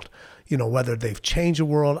world, whether they've changed the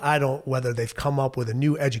world, whether they've come up with a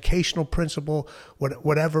new educational principle,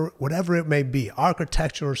 whatever it may be,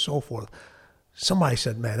 architecture or so forth. Somebody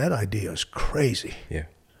said, man, that idea is crazy. Yeah.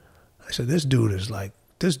 I said, this girl is like,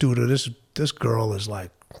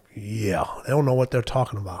 yeah, they don't know what they're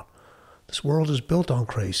talking about. This world is built on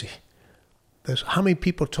crazy. How many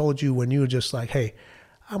people told you when you were just like, hey,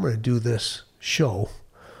 I'm going to do this show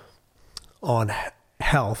on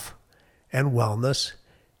health and wellness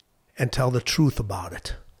and tell the truth about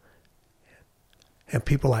it. And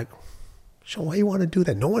people are like, Sean, why do you want to do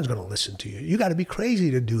that? No one's going to listen to you. You got to be crazy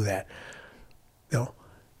to do that. You know,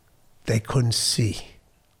 they couldn't see.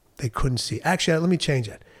 They couldn't see. Actually, let me change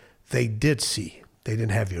that. They did see. They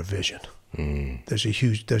didn't have your vision. There's a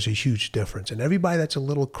huge difference. And everybody that's a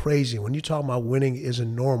little crazy, when you talk about winning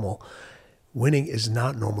isn't normal, winning is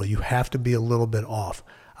not normal. You have to be a little bit off.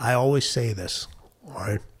 I always say this, all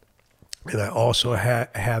right? And I also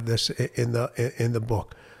have this in the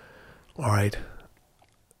book, all right?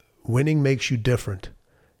 Winning makes you different,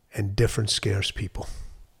 and different scares people.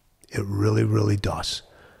 It really, really does.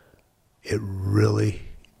 It really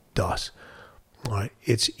does. All right.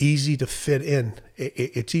 It's easy to fit in.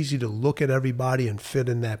 It's easy to look at everybody and fit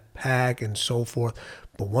in that pack and so forth.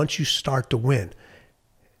 But once you start to win,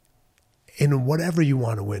 in whatever you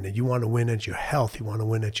want to win, and you want to win at your health, you want to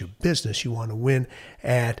win at your business, you want to win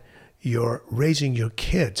at your raising your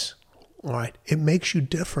kids, all right, it makes you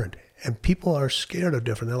different. And people are scared of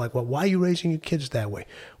different. They're like, well, why are you raising your kids that way?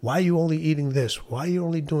 Why are you only eating this? Why are you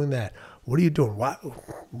only doing that? What are you doing? Why,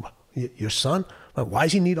 your son, like, why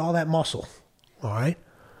does he need all that muscle? All right?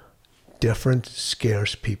 Different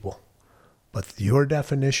scares people. But your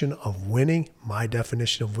definition of winning, my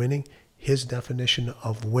definition of winning, his definition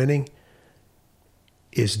of winning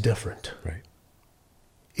is different. Right.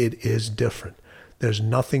 It is different. There's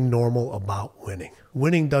nothing normal about winning.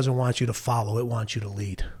 Winning doesn't want you to follow. It wants you to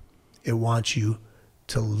lead. It wants you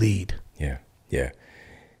to lead. Yeah, yeah.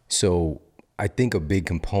 So I think a big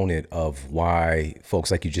component of why folks,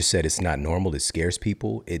 like you just said, it's not normal, it scares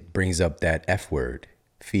people. It brings up that F word,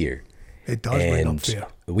 fear. It does bring up fear.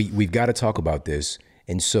 We've got to talk about this.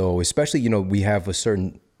 And so especially, we have a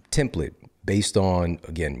certain template based on,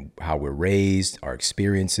 again, how we're raised, our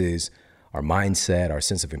experiences, our mindset, our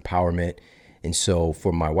sense of empowerment. And so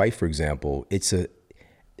for my wife, for example, it's a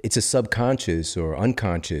subconscious or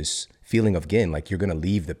unconscious feeling of, again, like you're going to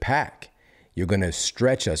leave the pack. You're going to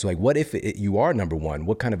stretch us. Like, what if you are number one?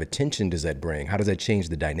 What kind of attention does that bring? How does that change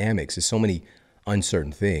the dynamics? There's so many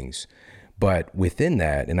uncertain things. But within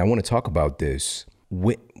that, and I want to talk about this,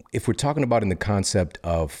 if we're talking about in the concept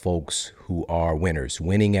of folks who are winners,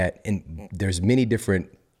 winning at, and there's many different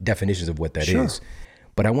definitions of what that is.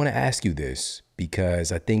 But I want to ask you this,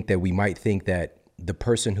 because I think that we might think that the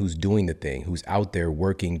person who's doing the thing, who's out there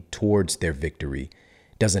working towards their victory,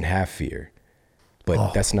 doesn't have fear.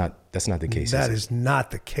 But that's not the case. That is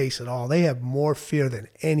not the case at all. They have more fear than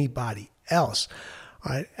anybody else.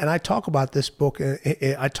 All right. And I talk about this book.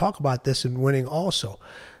 I talk about this in Winning also.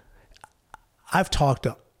 I've talked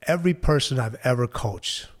to every person I've ever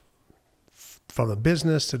coached, from the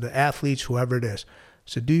business to the athletes, whoever it is.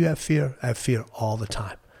 So do you have fear? I have fear all the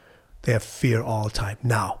time. They have fear all the time.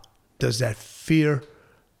 Now, does that fear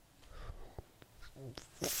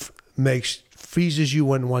freezes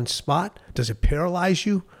you in one spot? Does it paralyze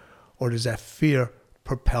you? Or does that fear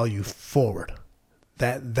propel you forward?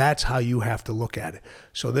 That's how you have to look at it.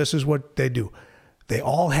 So this is what they do. They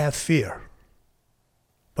all have fear,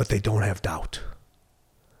 but they don't have doubt.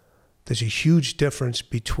 There's a huge difference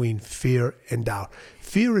between fear and doubt.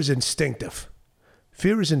 Fear is instinctive.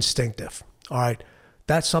 Fear is instinctive. All right.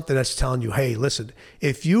 That's something that's telling you, hey, listen,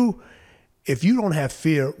 if you don't have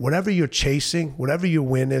fear, whatever you're chasing, whatever your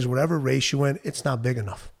win is, whatever race you win, it's not big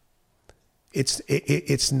enough.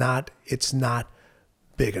 It's not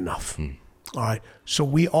big enough. All right.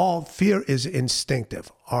 So fear is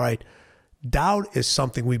instinctive. All right. Doubt is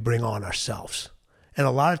something we bring on ourselves. And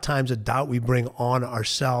a lot of times the doubt we bring on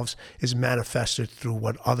ourselves is manifested through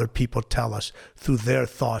what other people tell us, through their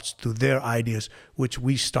thoughts, through their ideas, which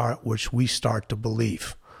we start to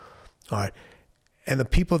believe. All right. And the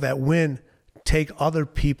people that win take other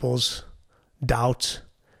people's doubts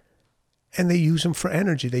and they use them for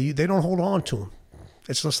energy. They don't hold on to them.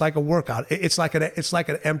 It's just like a workout. It's like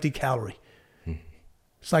an empty calorie.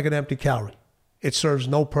 It's like an empty calorie. It serves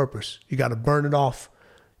no purpose. You got to burn it off.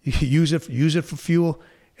 You use it for fuel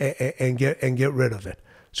and get rid of it.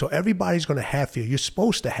 So everybody's going to have fear. You're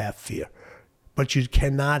supposed to have fear, but you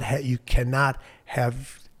cannot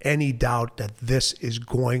have any doubt that this is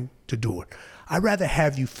going to do it. I'd rather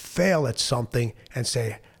have you fail at something and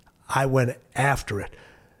say, I went after it,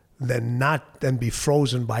 than be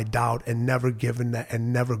frozen by doubt and never given that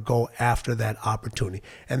and never go after that opportunity.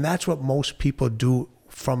 And that's what most people do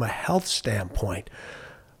from a health standpoint.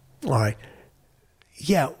 All right.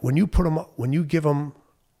 Yeah, when you give them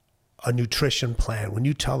a nutrition plan, when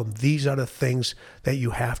you tell them these are the things that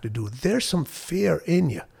you have to do, there's some fear in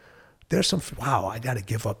you. there's some, wow, I got to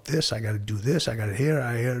give up this. I got to do this. I got to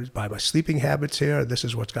hear by my sleeping habits here. This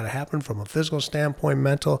is what's got to happen from a physical standpoint,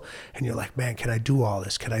 mental. And you're like, man, can I do all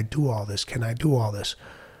this? Can I do all this? Can I do all this?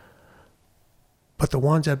 But the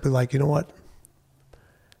ones that be like, you know what?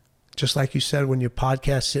 Just like you said, when your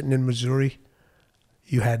podcast sitting in Missouri,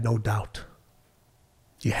 you had no doubt.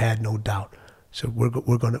 You had no doubt. So we're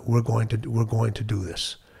going to do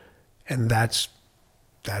this. And that's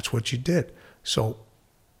what you did. So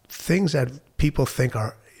things that people think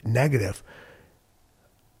are negative,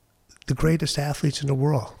 the greatest athletes in the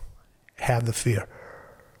world have the fear.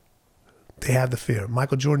 They have the fear.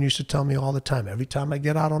 Michael Jordan used to tell me all the time, every time I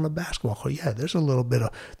get out on the basketball court, yeah, there's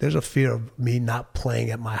a fear of me not playing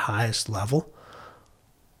at my highest level.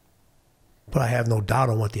 But I have no doubt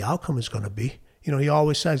on what the outcome is going to be. You know, he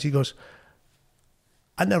always says, he goes,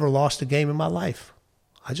 I never lost a game in my life.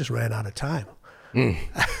 I just ran out of time.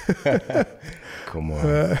 Come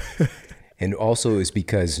on. And also it's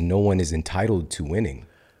because no one is entitled to winning.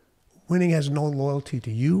 Winning has no loyalty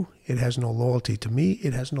to you. It has no loyalty to me.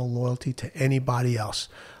 It has no loyalty to anybody else.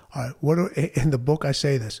 All right. In the book, I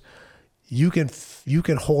say this. You can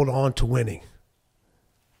hold on to winning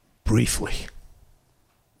briefly.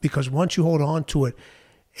 Because once you hold on to it,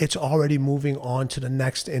 it's already moving on to the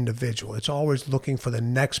next individual. It's always looking for the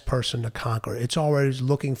next person to conquer. It's always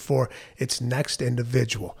looking for its next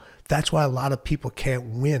individual. That's why a lot of people can't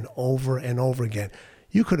win over and over again.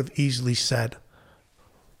 You could have easily said,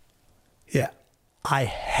 yeah, I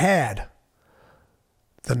had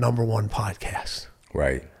the #1 podcast.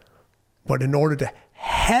 Right. But in order to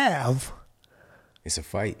have, it's a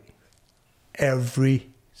fight.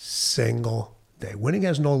 Every single day. Winning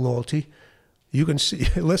has no loyalty. You can see,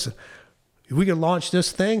 listen, we can launch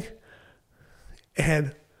this thing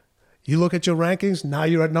and you look at your rankings, now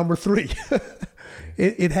you're at number 3.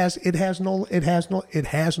 It has no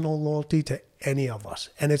loyalty to any of us.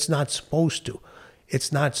 And it's not supposed to.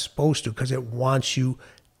 It's not supposed to, because it wants you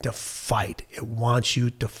to fight. It wants you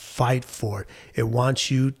to fight for it. It wants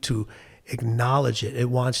you to acknowledge it. It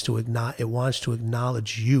wants to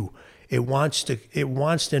acknowledge you. It wants to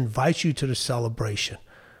invite you to the celebration.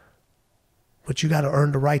 But you got to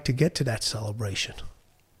earn the right to get to that celebration.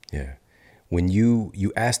 Yeah. When you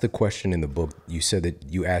asked the question in the book, you said that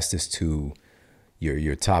you asked this to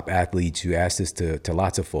your top athletes, you asked this to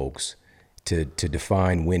lots of folks to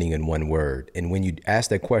define winning in one word. And when you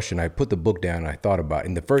asked that question, I put the book down and I thought about it.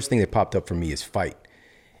 And the first thing that popped up for me is fight.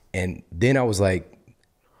 And then I was like,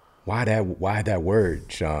 why that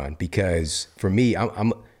word, Sean? Because for me,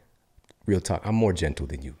 I'm real talk, I'm more gentle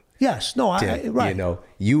than you. Yes, no, right. You know,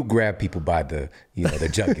 you grab people by the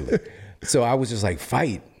jugular. So I was just like,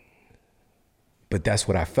 fight. But that's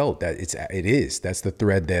what I felt. That's the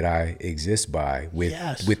thread that I exist by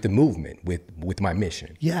with the movement, with my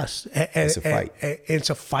mission. Yes, it's a fight.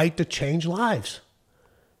 It's a fight to change lives.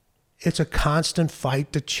 It's a constant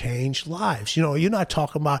fight to change lives. You know, you're not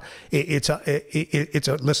talking about it's a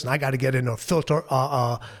listen, I got to get in a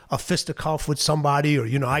fisticuff with somebody, or,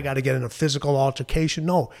 you know, I got to get in a physical altercation.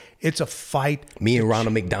 No, it's a fight. Me and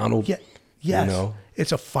Ronald McDonald. Yes. You know?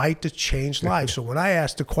 It's a fight to change lives. So when I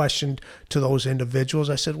asked the question to those individuals,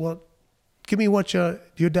 I said, well, give me what your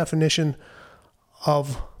definition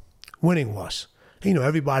of winning was. You know,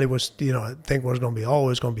 everybody was, you know, think was going to be,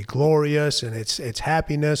 it's going to be glorious and it's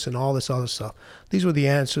happiness and all this other stuff. These were the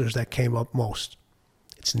answers that came up most.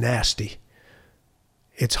 It's nasty.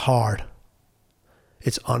 It's hard.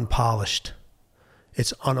 It's unpolished.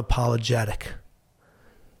 It's unapologetic.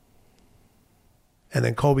 And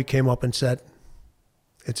then Kobe came up and said,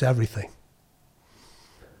 it's everything.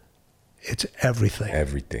 It's everything.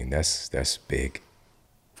 Everything. That's big.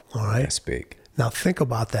 All right? That's big. Now think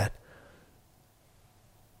about that.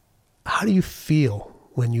 How do you feel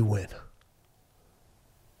when you win?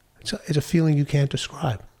 It's a feeling you can't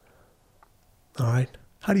describe. All right?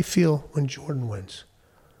 How do you feel when Jordan wins?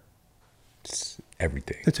 It's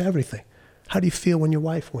everything. It's everything. How do you feel when your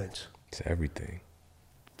wife wins? It's everything.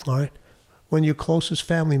 All right? When your closest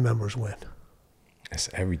family members win? It's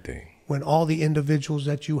everything. When all the individuals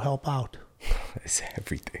that you help out? It's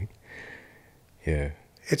everything. Yeah.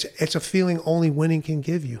 It's a feeling only winning can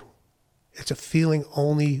give you. It's a feeling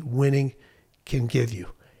only winning can give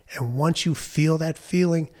you. And once you feel that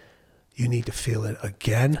feeling, you need to feel it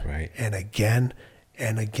again, right, and again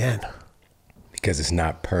and again. Because it's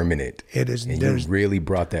not permanent. It is. And you really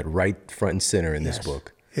brought that right front and center in this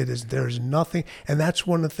book. It is. There's nothing. And that's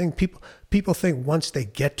one of the things people think once they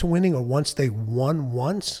get to winning, or once they won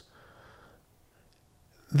once,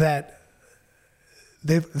 that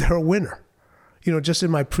they're a winner. You know, just in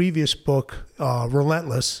my previous book,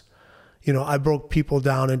 Relentless, I broke people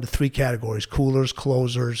down into 3 categories: coolers,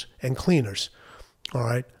 closers, and cleaners. All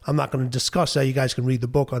right. I'm not going to discuss that. You guys can read the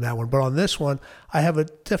book on that one. But on this one, I had a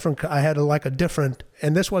different,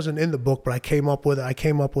 and this wasn't in the book, but I came up with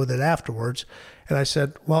it afterwards. And I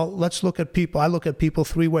said, well, let's look at people. I look at people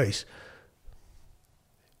 3 ways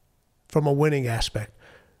from a winning aspect.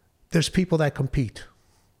 There's people that compete.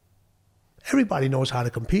 Everybody knows how to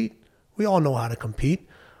compete. We all know how to compete.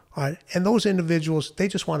 All right. And those individuals, they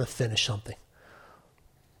just want to finish something.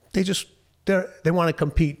 They want to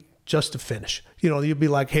compete just to finish. You'd be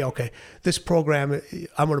like, hey, okay, this program,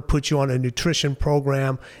 I'm going to put you on a nutrition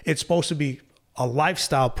program. It's supposed to be a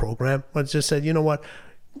lifestyle program. But just said, you know what,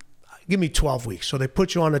 give me 12 weeks. So they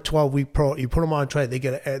put you on a 12-week you put them on track, they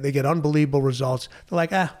get unbelievable results. They're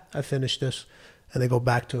like, I finished this. And they go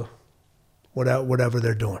back to whatever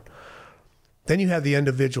they're doing. Then you have the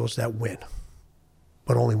individuals that win,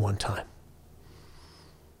 but only one time.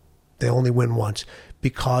 They only win once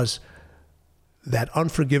because that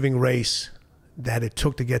unforgiving race that it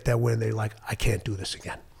took to get that win, they're like, I can't do this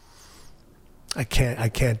again. I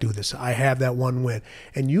can't do this. I have that one win.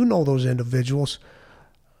 And those individuals.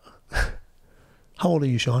 How old are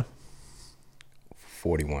you, Sean?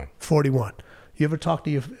 41. 41. You ever talk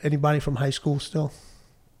to anybody from high school still?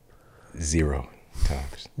 0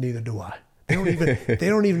 times. Neither do I. They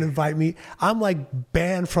don't even invite me. I'm like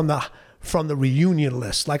banned from the reunion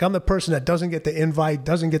list. Like, I'm the person that doesn't get the invite,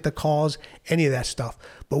 doesn't get the calls, any of that stuff.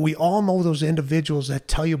 But we all know those individuals that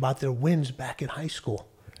tell you about their wins back in high school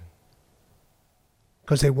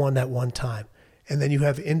because they won that one time. And then you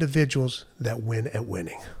have individuals that win at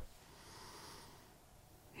winning.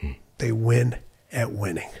 They win at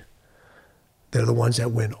winning. They're the ones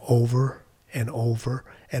that win over and over.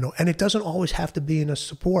 And it doesn't always have to be in a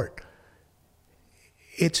sport.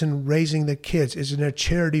 It's in raising the kids. It's in their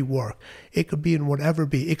charity work. It could be in whatever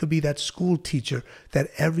be. It could be that school teacher that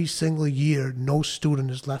every single year no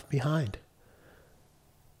student is left behind.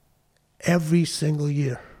 Every single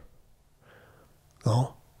year.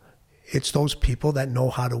 No, it's those people that know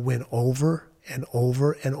how to win over and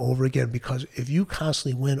over and over again. Because if you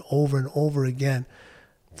constantly win over and over again,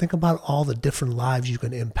 think about all the different lives you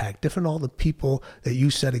can impact, all the people that you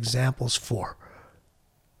set examples for.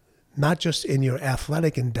 Not just in your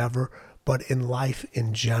athletic endeavor, but in life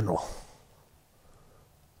in general.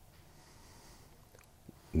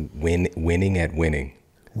 Winning at winning.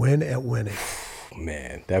 Win at winning.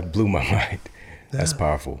 Man, that blew my mind. That's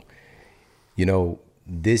powerful.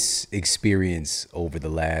 This experience over the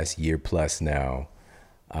last year plus now,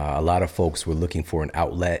 a lot of folks were looking for an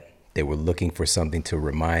outlet. They were looking for something to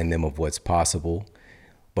remind them of what's possible.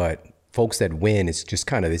 But folks that win, it's just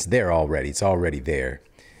it's there already. It's already there.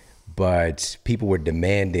 But people were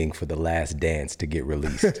demanding for The Last Dance to get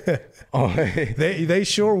released. They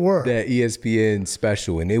sure were. That ESPN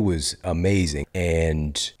special, and it was amazing.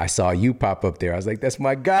 And I saw you pop up there. I was like, that's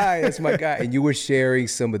my guy. That's my guy. And you were sharing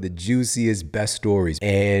some of the juiciest, best stories.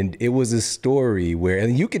 And it was a story where,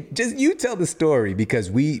 and you tell the story, because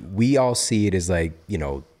we all see it as like,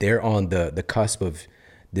 they're on the cusp of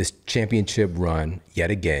this championship run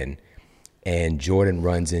yet again. And Jordan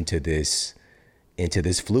runs into this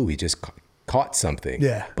flu. He just caught something.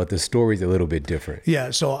 Yeah. But the story's a little bit different.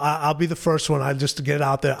 Yeah. So I'll be the first one. Just to get it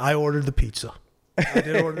out there, I ordered the pizza. I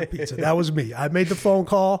did order the pizza. That was me. I made the phone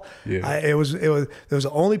call. Yeah. It was the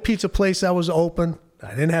only pizza place that was open.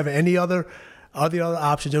 I didn't have any other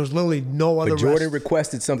options. There was literally no other. But Jordan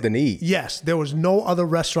requested something to eat. Yes. There was no other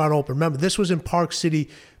restaurant open. Remember, this was in Park City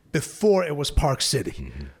before it was Park City.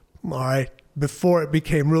 Mm-hmm. All right. Before it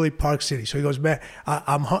became really Park City. So he goes, man,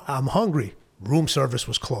 I'm hungry. Room service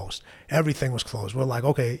was closed. Everything was closed. We're like,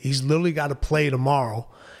 okay, he's literally got to play tomorrow.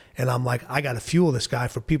 And I'm like, I got to fuel this guy.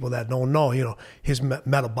 For people that don't know, his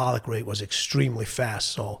metabolic rate was extremely fast.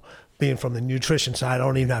 So being from the nutrition side, I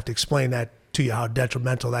don't even have to explain that to you, how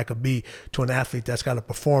detrimental that could be to an athlete that's got to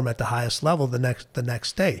perform at the highest level the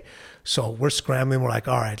next day. So we're scrambling. We're like,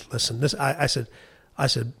 all right, listen, I said,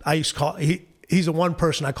 I used to call, he's the one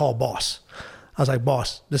person I call boss. I was like,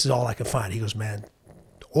 boss, this is all I can find. He goes, man,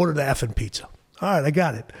 order the effing pizza. All right, I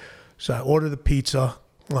got it. So I order the pizza,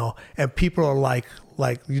 and people are like,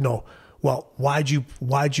 well, why'd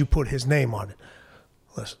you put his name on it?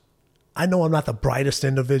 Listen, I know I'm not the brightest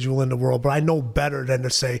individual in the world, but I know better than to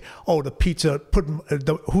say, oh, the pizza,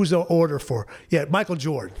 who's the order for? Yeah, Michael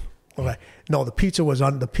Jordan. Okay. No, the pizza was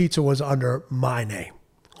under my name.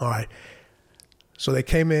 All right. So they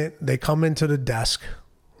come into the desk.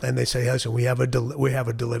 And they say, listen, we have a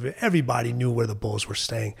delivery. Everybody knew where the Bulls were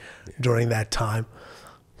staying during that time.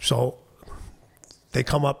 So they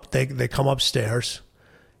come upstairs,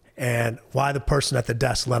 And why the person at the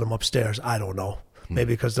desk let him upstairs, I don't know.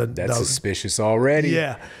 Maybe because that's suspicious already.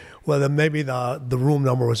 Yeah. Well, then maybe the room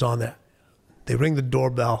number was on there. They ring the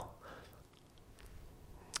doorbell.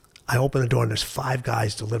 I open the door and there's 5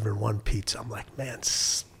 guys delivering 1 pizza. I'm like, man.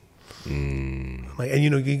 I'm like, and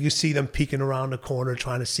you see them peeking around the corner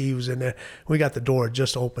trying to see who's in there. We got the door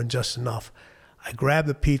just open just enough. I grab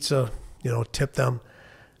the pizza, tip them.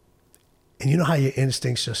 And you know how your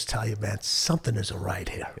instincts just tell you, man, something isn't right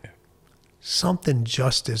here. Yeah. Something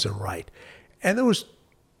just isn't right. And there was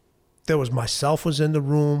myself was in the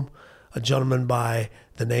room, a gentleman by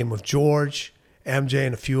the name of George, MJ,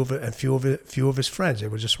 and a few of his friends. They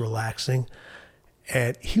were just relaxing,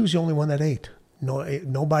 and he was the only one that ate.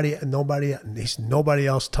 Nobody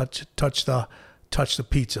else touched the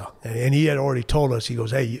pizza. And he had already told us. He goes,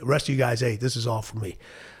 "Hey, the rest of you guys ate. This is all for me."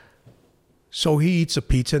 So he eats a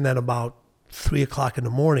pizza, and then about 3:00 in the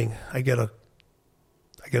morning, I get a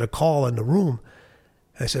call in the room.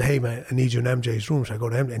 And I said, "Hey, man, I need you in MJ's room." So I go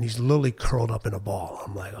to MJ, and he's literally curled up in a ball.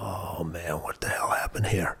 I'm like, "Oh, man, what the hell happened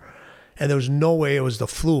here?" And there was no way it was the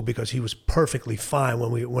flu because he was perfectly fine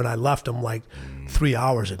when I left him like 3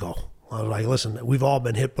 hours ago. I was like, "Listen, we've all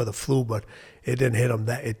been hit by the flu, but it didn't hit him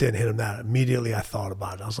that. It didn't hit him that." Immediately, I thought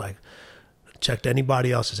about it. I was like, "Checked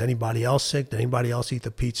anybody else? Is anybody else sick? Did anybody else eat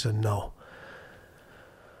the pizza?" No.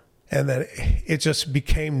 And then it just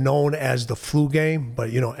became known as the flu game.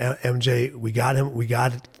 But MJ, we got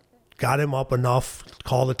him up enough.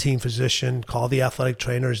 Called the team physician, called the athletic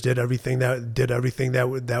trainers, did everything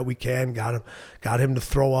that we can. Got him to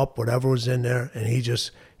throw up whatever was in there, and he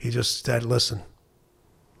just said, "Listen,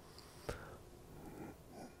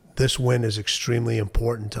 this win is extremely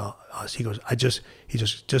important to us." He goes,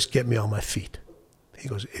 just get me on my feet. He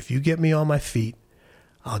goes, "If you get me on my feet,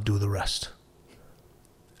 I'll do the rest.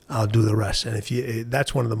 I'll do the rest." And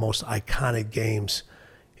that's one of the most iconic games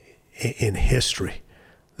in history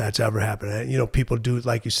that's ever happened. And, people do,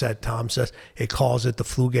 like you said, Tom says, it calls it the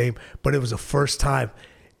flu game, but it was the first time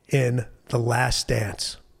in The Last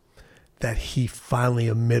Dance that he finally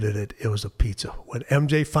admitted it was a pizza. When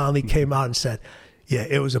MJ finally came out and said, "Yeah,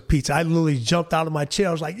 it was a pizza," I literally jumped out of my chair.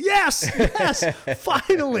 I was like, yes,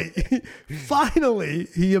 finally, finally,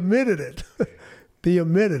 he admitted it. He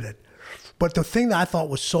admitted it. But the thing that I thought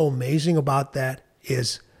was so amazing about that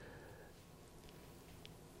is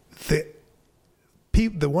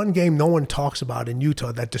the one game no one talks about in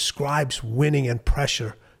Utah that describes winning and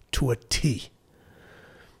pressure to a T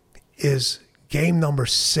is game number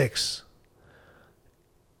 6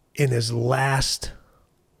 in his last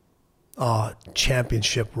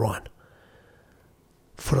championship run.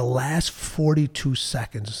 For the last 42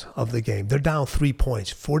 seconds of the game, they're down 3 points,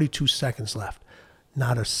 42 seconds left.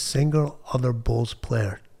 Not a single other Bulls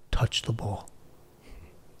player touched the ball.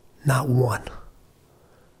 Not one.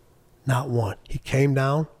 Not one. He came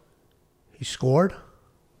down, he scored,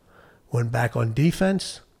 went back on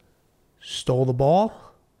defense, stole the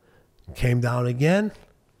ball, came down again,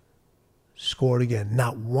 scored again.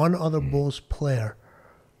 Not one other Bulls player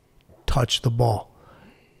touched the ball.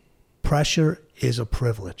 Pressure is a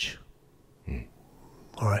privilege.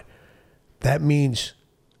 All right. That means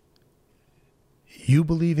you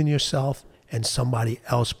believe in yourself and somebody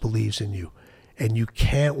else believes in you. And you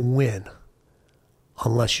can't win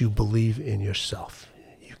unless you believe in yourself.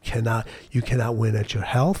 You cannot win at your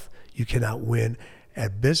health. You cannot win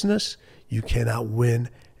at business. You cannot win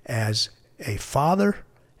as a father,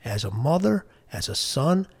 as a mother, as a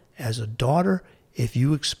son, as a daughter, if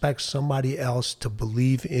you expect somebody else to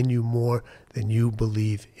believe in you more than you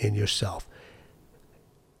believe in yourself.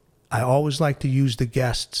 I always like to use the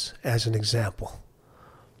guests as an example.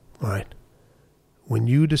 All right. When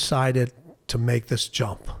you decided to make this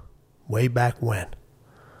jump, way back when,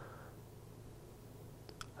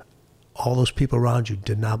 all those people around you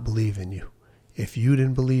did not believe in you. If you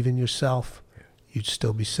didn't believe in yourself, you'd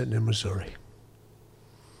still be sitting in Missouri.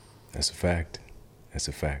 That's a fact. That's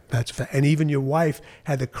a fact. That's a fact. And even your wife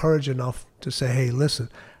had the courage enough to say, "Hey, listen,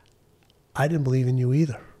 I didn't believe in you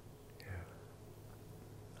either.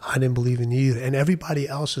 I didn't believe in you either." And everybody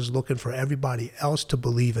else is looking for everybody else to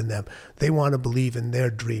believe in them. They want to believe in their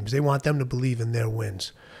dreams. They want them to believe in their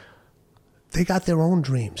wins. They got their own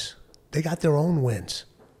dreams. They got their own wins.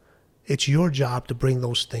 It's your job to bring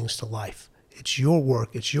those things to life. It's your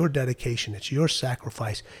work. It's your dedication. It's your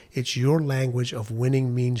sacrifice. It's your language of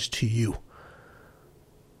winning means to you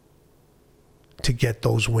to get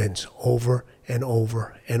those wins over and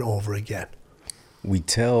over and over again. We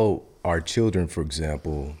tell our children, for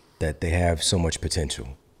example, that they have so much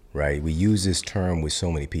potential, right? We use this term with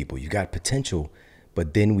so many people. You got potential,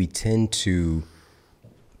 but then we tend to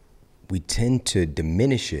we tend to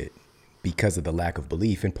diminish it because of the lack of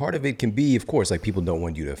belief. And part of it can be, of course, like people don't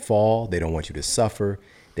want you to fall. They don't want you to suffer.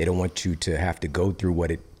 They don't want you to have to go through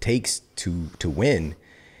what it takes to win.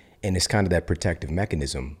 And it's kind of that protective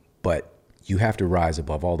mechanism. But you have to rise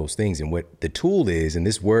above all those things. And what the tool is, and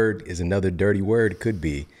this word is another dirty word, could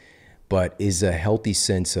be, but is a healthy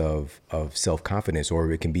sense of self-confidence,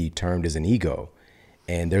 or it can be termed as an ego.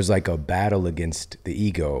 And there's like a battle against the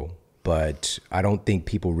ego, but I don't think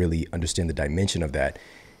people really understand the dimension of that.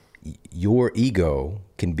 Your ego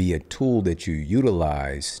can be a tool that you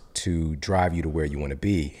utilize to drive you to where you want to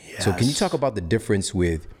be. Yes. So can you talk about the difference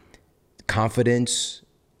with confidence,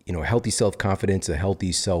 healthy self-confidence, a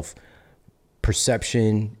healthy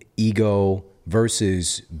self-perception, ego,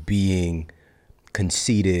 versus being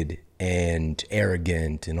conceited and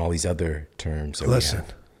arrogant and all these other terms that Listen,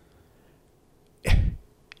 we have.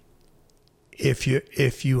 If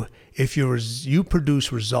you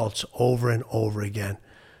produce results over and over again,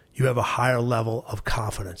 you have a higher level of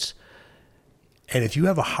confidence. And if you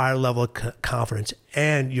have a higher level of confidence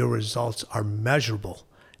and your results are measurable,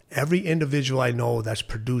 every individual I know that's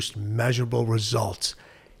produced measurable results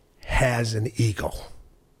has an ego.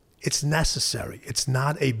 It's necessary. It's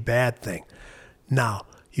not a bad thing. Now,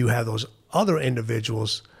 you have those other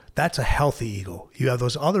individuals, that's a healthy ego. You have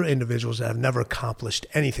those other individuals that have never accomplished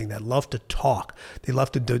anything, that love to talk. They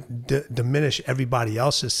love to diminish everybody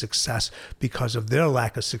else's success because of their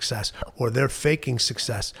lack of success, or they're faking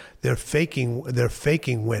success. They're faking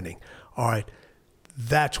winning. All right.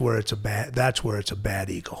 That's where it's a bad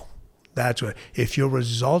ego. That's where, if your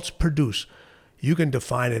results produce, you can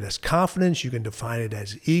define it as confidence, you can define it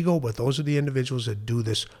as ego, but those are the individuals that do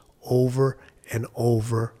this over and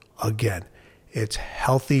over again. It's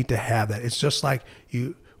healthy to have that. It's just like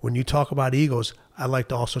when you talk about egos, I like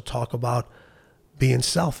to also talk about being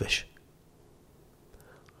selfish.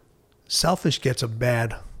 Selfish gets a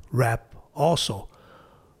bad rap also.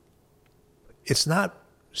 It's not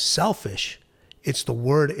selfish, it's the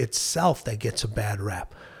word itself that gets a bad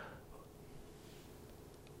rap.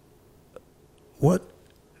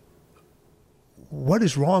 What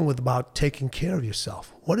is wrong about taking care of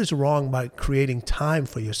yourself? What is wrong by creating time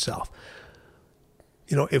for yourself?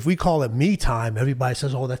 If we call it me time, everybody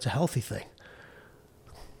says, oh, that's a healthy thing.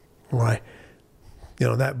 Right?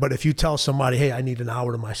 But if you tell somebody, hey, I need an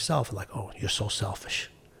hour to myself, like, oh, you're so selfish.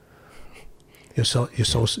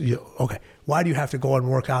 Okay. Why do you have to go and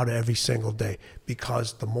work out every single day?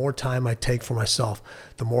 Because the more time I take for myself,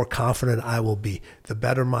 the more confident I will be. The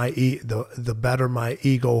better my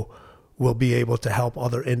ego will be able to help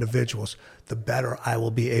other individuals. The better I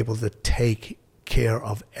will be able to take care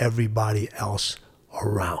of everybody else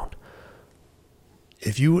around.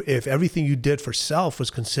 If everything you did for self was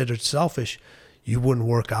considered selfish, you wouldn't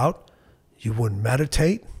work out, you wouldn't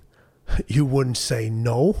meditate, you wouldn't say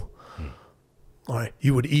no. All right,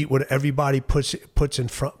 you would eat what everybody puts in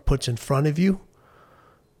front of you.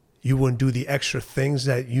 You wouldn't do the extra things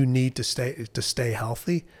that you need to stay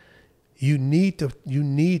healthy. You need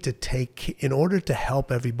to take, in order to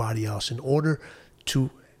help everybody else, in order to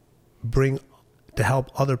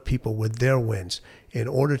help other people with their wins, in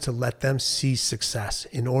order to let them see success,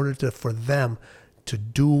 in order for them to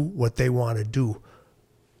do what they want to do,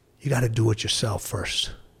 you got to do it yourself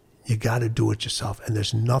first. You got to do it yourself. And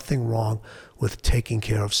there's nothing wrong with taking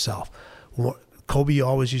care of self. Kobe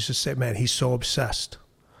always used to say, man, he's so obsessed.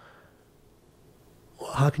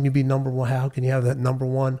 Well, how can you be number one? How can you have that number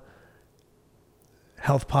one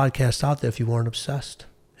health podcast out there if you weren't obsessed?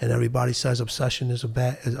 And everybody says obsession is a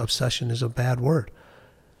bad word.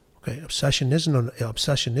 Okay, obsession isn't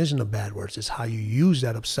a bad word. It's how you use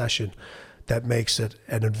that obsession that makes it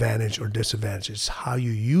an advantage or disadvantage. It's how you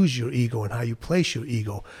use your ego and how you place your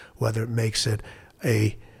ego, whether it makes it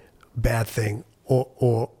a bad thing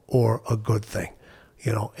or a good thing.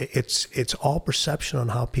 It's all perception on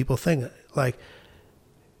how people think. Like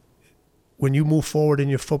when you move forward in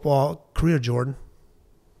your football career, Jordan,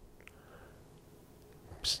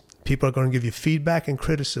 people are going to give you feedback and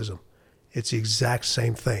criticism. It's the exact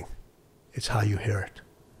same thing. It's how you hear it.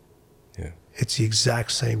 Yeah. It's the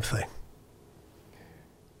exact same thing.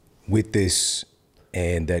 With this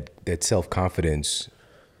and that self-confidence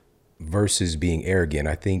versus being arrogant,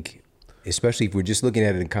 I think, especially if we're just looking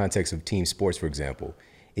at it in context of team sports, for example,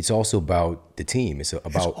 it's also about the team. It's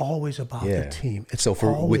always about the team.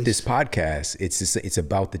 With this podcast, it's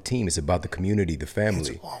about the team. It's about the community, the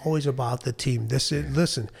family. It's always about the team.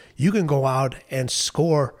 Listen, you can go out and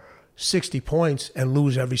score 60 points and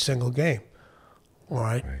lose every single game. All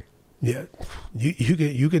right? Yeah.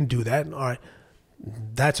 You can do that. All right.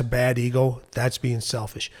 That's a bad ego. That's being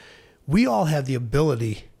selfish. We all have the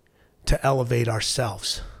ability to elevate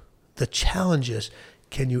ourselves. The challenge is,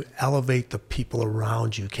 can you elevate the people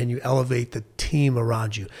around you? Can you elevate the team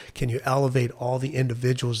around you? Can you elevate all the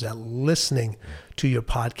individuals that are listening to your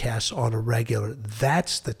podcast on a regular?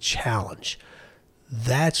 That's the challenge.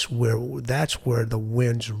 That's where the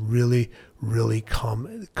wins really, really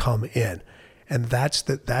come in. And that's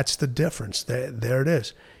the difference. There it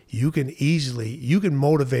is. You can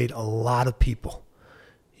motivate a lot of people.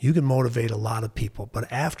 You can motivate a lot of people.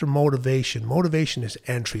 But after motivation is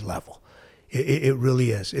entry level. It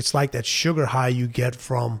really is. It's like that sugar high you get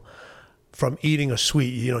from eating a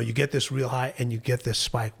sweet. You know, you get this real high and you get this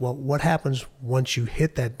spike. Well, what happens once you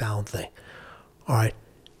hit that down thing? All right.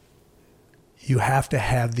 You have to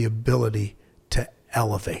have the ability to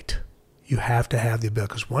elevate. You have to have the ability,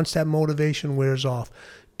 because once that motivation wears off,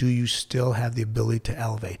 do you still have the ability to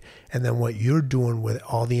elevate? And then what you're doing with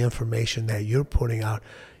all the information that you're putting out,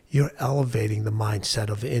 you're elevating the mindset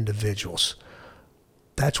of the individuals.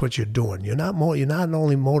 That's what you're doing. You're not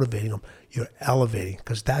only motivating them, you're elevating,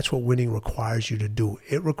 because that's what winning requires you to do.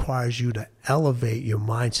 It requires you to elevate your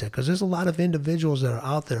mindset, because there's a lot of individuals that are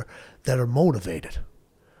out there that are motivated.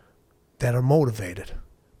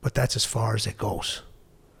 But that's as far as it goes.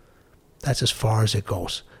 That's as far as it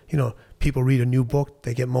goes. You know, people read a new book,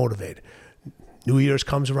 they get motivated. New Year's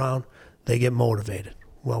comes around, they get motivated.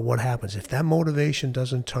 Well, what happens? If that motivation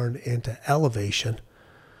doesn't turn into elevation,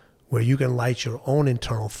 where you can light your own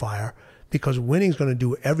internal fire, because winning's going to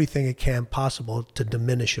do everything it can possible to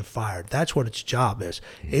diminish your fire. That's what its job is.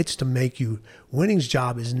 It's to make you, winning's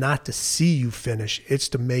job is not to see you finish, it's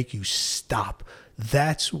to make you stop.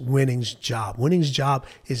 That's winning's job. Winning's job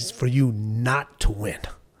is for you not to win.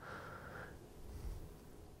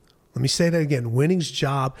 Let me say that again. Winning's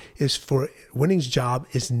job is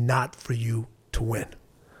not for you to win.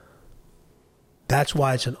 That's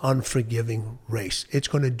why it's an unforgiving race. It's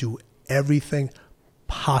going to do everything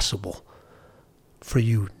possible for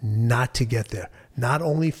you not to get there. Not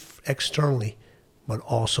only externally, but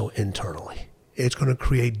also internally. It's going to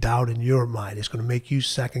create doubt in your mind. It's going to make you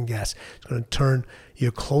second guess. It's going to turn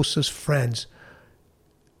your closest friends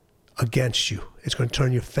against you. It's going to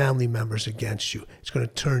turn your family members against you. It's going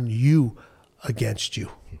to turn you against you.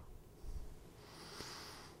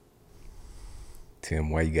 Tim,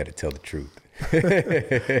 why you got to tell the truth?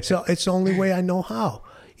 So it's the only way I know how.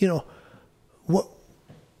 You know,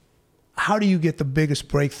 how do you get the biggest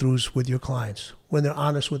breakthroughs with your clients? When they're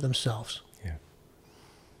honest with themselves. Yeah.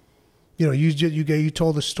 You know, you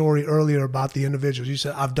told a story earlier about the individuals. You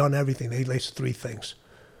said, I've done everything. They list 3 things.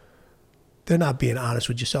 They're not being honest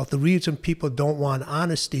with yourself. The reason people don't want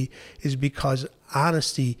honesty is because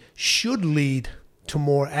honesty should lead to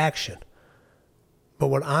more action. But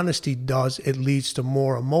what honesty does, it leads to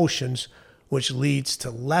more emotions, which leads to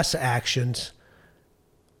less actions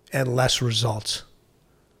and less results.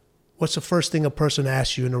 What's the first thing a person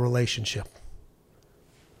asks you in a relationship?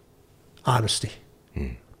 Honesty.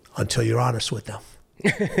 Until you're honest with them.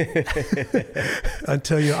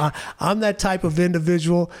 I'm that type of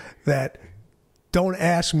individual that don't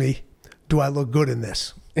ask me, do I look good in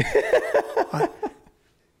this?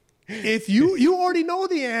 If you already know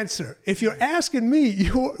the answer. If you're asking me,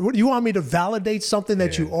 you want me to validate something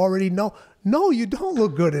that you already know? No, you don't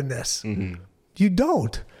look good in this. Mm-hmm. You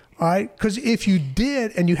don't. All right? Because if you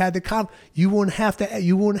did and you had the you wouldn't have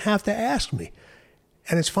to ask me.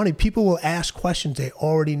 And it's funny, people will ask questions they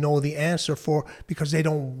already know the answer for because they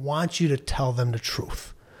don't want you to tell them the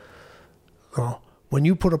truth. When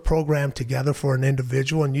you put a program together for an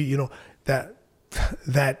individual and you know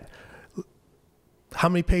that how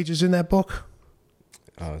many pages in that book?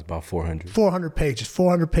 It's about 400. 400 pages.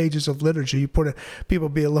 400 pages of literature. You put it, people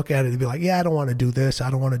be look at it and be like, yeah, I don't want to do this.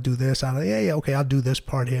 I don't want to do this. Okay, I'll do this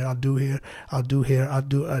part here. I'll do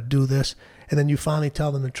this. And then you finally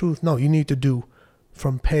tell them the truth. No, you need to do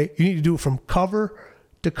from cover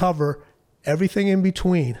to cover, everything in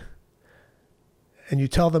between. And you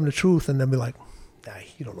tell them the truth and they'll be like, nah,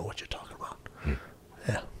 you don't know what you're talking about.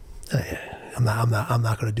 Yeah. I'm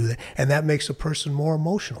not going to do that. And that makes a person more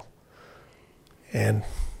emotional. And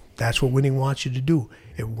that's what winning wants you to do.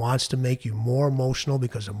 It wants to make you more emotional,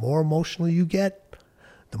 because the more emotional you get,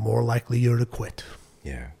 the more likely you're to quit.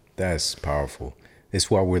 Yeah, that's powerful.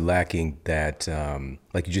 It's why we're lacking that,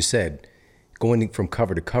 like you just said, going from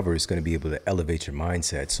cover to cover is going to be able to elevate your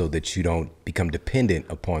mindset so that you don't become dependent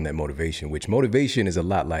upon that motivation, which motivation is a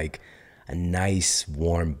lot like a nice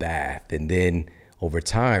warm bath. And then over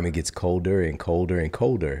time, it gets colder and colder and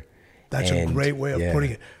colder. That's a great way of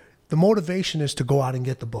putting it. The motivation is to go out and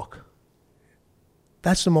get the book.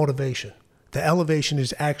 That's the motivation. The elevation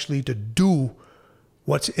is actually to do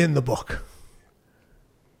what's in the book.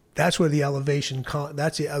 That's where the elevation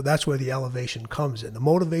that's where the elevation comes in. The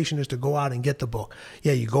motivation is to go out and get the book.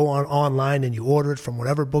 Yeah, you go online and you order it from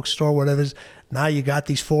whatever bookstore, whatever it is. Now you got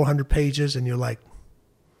these 400 pages and you're like,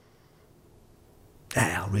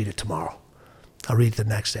 I'll read it tomorrow. I'll read it the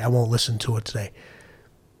next day. I won't listen to it today.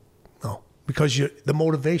 No, because the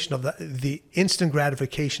motivation of the instant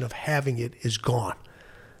gratification of having it is gone.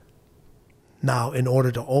 Now, in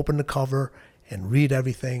order to open the cover and read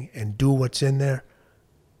everything and do what's in there,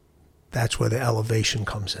 that's where the elevation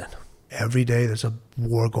comes in. Every day there's a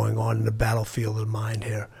war going on in the battlefield of the mind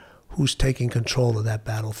here. Who's taking control of that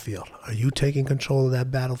battlefield? Are you taking control of that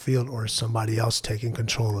battlefield, or is somebody else taking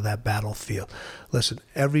control of that battlefield? Listen,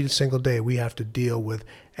 every single day we have to deal with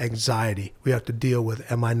anxiety. We have to deal with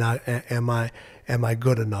am I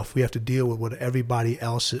good enough? We have to deal with what everybody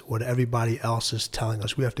else is telling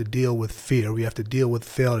us. We have to deal with fear. We have to deal with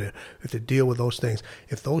failure. We have to deal with those things.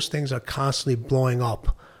 If those things are constantly blowing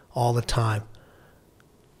up all the time,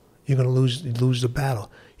 you're going to lose the battle.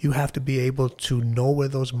 You have to be able to know where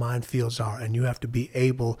those minefields are, and you have to be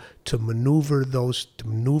able to maneuver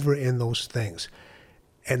in those things.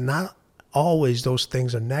 And not always those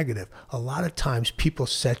things are negative. A lot of times people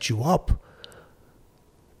set you up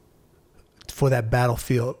for that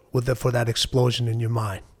battlefield, for that explosion in your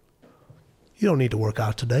mind. You don't need to work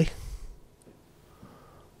out today.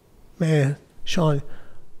 Man, Sean,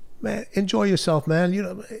 man, enjoy yourself, man.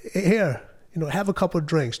 Here. Have a couple of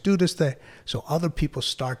drinks, do this thing. So other people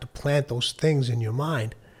start to plant those things in your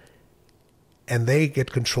mind, and they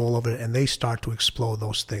get control of it, and they start to explode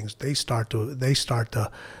those things. They start to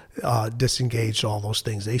disengage all those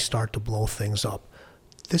things. They start to blow things up.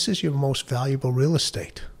 This is your most valuable real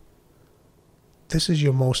estate. This is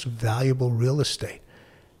your most valuable real estate.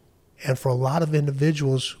 And for a lot of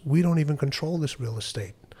individuals, we don't even control this real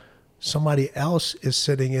estate. Somebody else is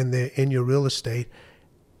sitting in your real estate,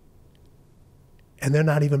 and they're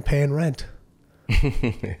not even paying rent.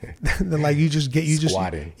 They're like,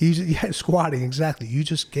 squatting. Squatting, exactly. You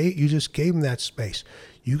just gave them that space.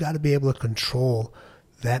 You got to be able to control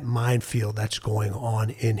that minefield that's going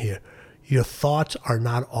on in here. Your thoughts are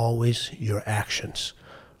not always your actions.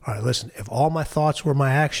 All right, listen, if all my thoughts were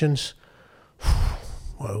my actions,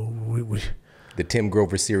 well, the Tim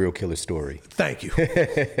Grover serial killer story. Thank you.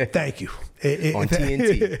 Thank you. On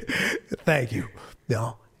TNT. Thank you.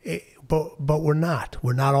 No. But we're not.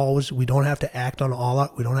 We're not always. We don't have to act on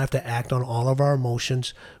we don't have to act on all of our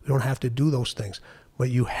emotions. We don't have to do those things. But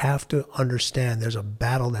you have to understand there's a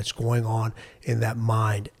battle that's going on in that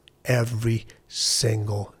mind every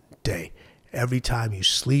single day. Every time you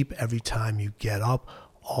sleep, every time you get up,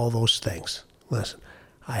 all those things. Listen,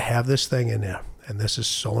 I have this thing in there, and this is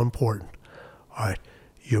so important. All right,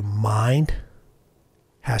 your mind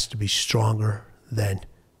has to be stronger than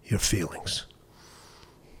your feelings.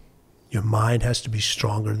 Your mind has to be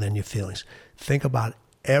stronger than your feelings. Think about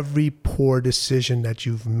every poor decision that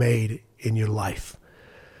you've made in your life.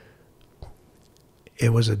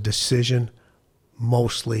 It was a decision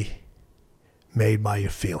mostly made by your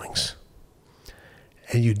feelings.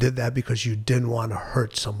 And you did that because you didn't want to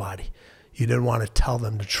hurt somebody. You didn't want to tell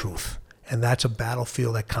them the truth. And that's a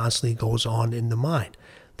battlefield that constantly goes on in the mind.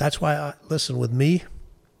 That's why, listen, with me,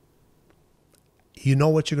 you know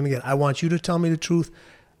what you're going to get. I want you to tell me the truth.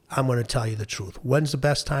 I'm going to tell you the truth. When's the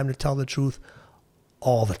best time to tell the truth?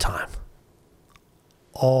 All the time.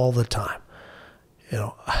 All the time.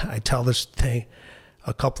 I tell this thing.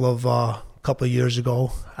 A couple of years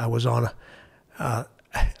ago, I was on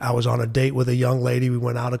a date with a young lady. We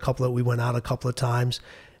went out a couple of times,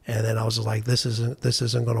 and then I was like, this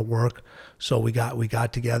isn't going to work. So we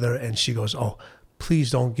got together, and she goes, "Oh,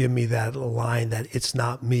 please don't give me that line that it's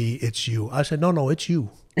not me, it's you." I said, no, it's you.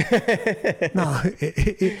 No,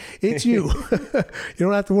 it's you. You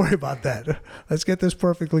don't have to worry about that. Let's get this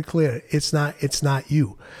perfectly clear. It's not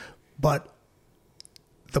you. But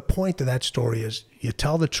the point of that story is you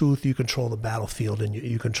tell the truth, you control the battlefield, and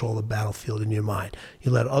you control the battlefield in your mind.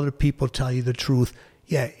 You let other people tell you the truth.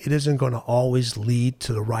 Yeah, it isn't going to always lead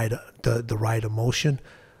to the right emotion,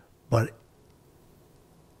 but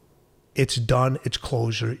it's done, it's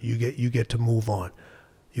closure. You get to move on.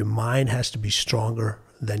 Your mind has to be stronger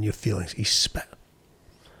than your feelings.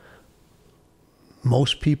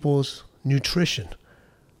 Most people's nutrition,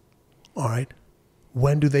 all right,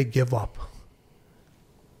 when do they give up?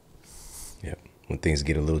 Yeah, when things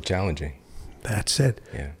get a little challenging. That's it.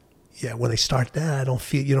 Yeah, when they start that, I don't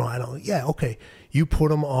feel, yeah, okay. You put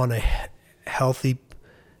them on a healthy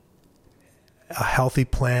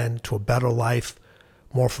plan to a better life,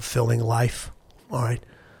 more fulfilling life, all right?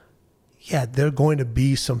 Yeah, there are going to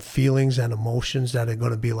be some feelings and emotions that are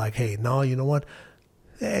going to be like, hey, no, you know what?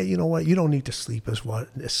 hey, you know what? You don't need to sleep as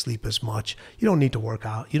much. You don't need to work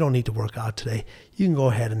out. You don't need to work out today. You can go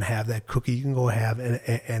ahead and have that cookie. You can go have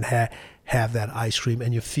and have that ice cream,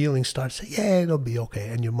 and your feelings start to say, yeah, it'll be okay.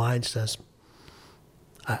 And your mind says,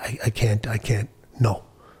 I can't. No.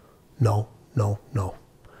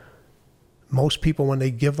 Most people, when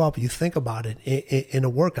they give up, you think about it in a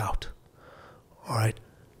workout. All right.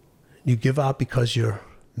 You give up because you're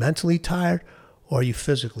mentally tired or are you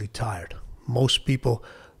physically tired? Most people,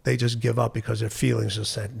 they just give up because their feelings have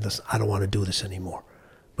said, listen, I don't want to do this anymore.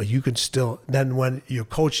 But you can still, then when your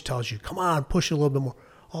coach tells you, come on, push a little bit more,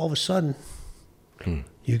 all of a sudden,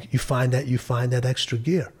 you find that extra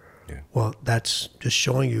gear. Yeah. Well, that's just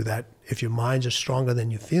showing you that if your minds are stronger than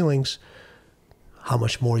your feelings, how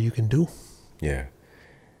much more you can do. Yeah.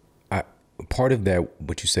 Part of that,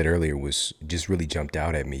 what you said earlier, was just really jumped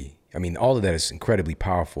out at me. I mean, all of that is incredibly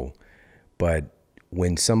powerful. But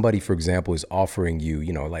when somebody, for example, is offering you,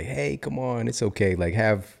 you know, like, hey, come on, it's okay. Like,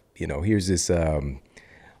 have, you know, here's this,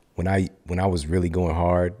 when I was really going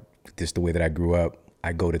hard, just the way that I grew up,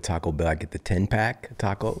 I go to Taco Bell, I get the 10-pack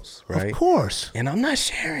tacos, right? Of course. And I'm not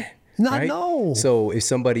sharing. Not right? no. So if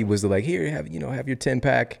somebody was like, here, have your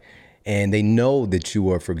 10-pack, and they know that you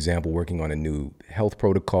are, for example, working on a new health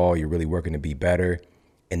protocol, you're really working to be better,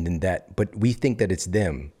 and then but we think that it's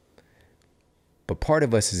them. But part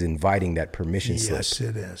of us is inviting that permission slip. Yes,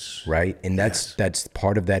 it is. Right? And that's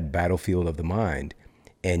part of that battlefield of the mind,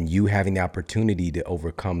 and you having the opportunity to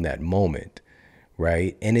overcome that moment,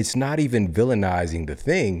 right? And it's not even villainizing the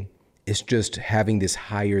thing. It's just having this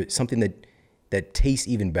higher, something that tastes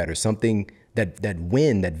even better, something that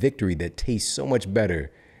win, that victory that tastes so much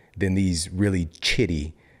better than these really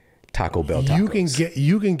chitty Taco Bell tacos.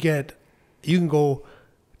 You can go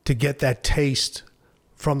to get that taste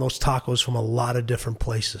from those tacos from a lot of different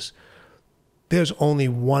places. There's only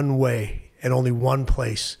one way and only one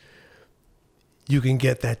place you can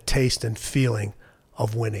get that taste and feeling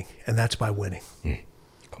of winning, and that's by winning.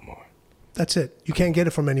 Come on. That's it. You can't get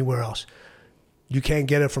it from anywhere else. You can't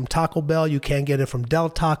get it from Taco Bell. You can't get it from Del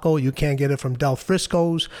Taco. You can't get it from Del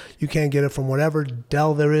Frisco's. You can't get it from whatever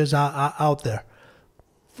Del there is out there.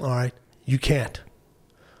 All right? You can't.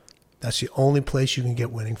 That's the only place you can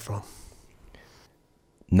get winning from.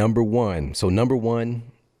 Number one,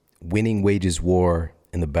 winning wages war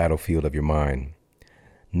in the battlefield of your mind.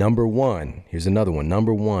 Number one, here's another one.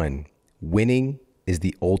 Number one, winning is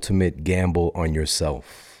the ultimate gamble on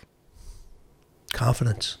yourself.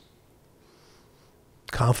 Confidence.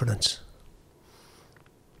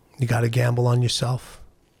 You got to gamble on yourself.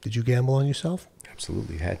 Did you gamble on yourself?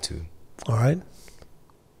 Absolutely, had to. All right.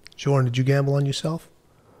 Jordan, did you gamble on yourself?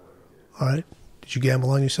 All right. Did you gamble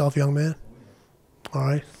on yourself, young man? All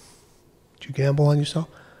right. Did you gamble on yourself?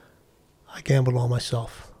 I gambled on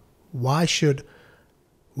myself. Why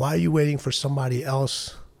are you waiting for somebody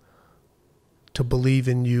else to believe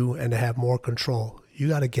in you and to have more control? You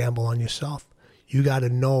got to gamble on yourself. You got to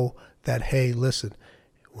know that, hey, listen,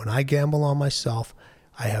 when I gamble on myself,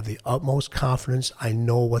 I have the utmost confidence. I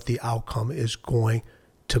know what the outcome is going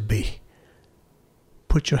to be.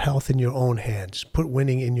 Put your health in your own hands. Put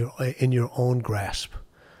winning in your own grasp.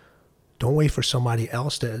 Don't wait for somebody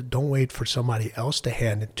else to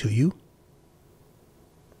hand it to you.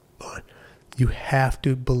 But you have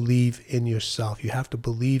to believe in yourself. You have to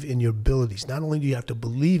believe in your abilities. Not only do you have to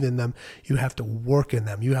believe in them, you have to work in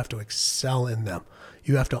them. You have to excel in them.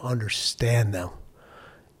 You have to understand them.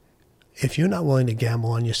 If you're not willing to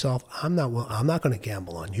gamble on yourself, I'm not going to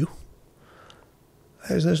gamble on you.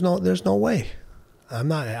 There's no way. I'm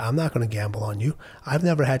not going to gamble on you. I've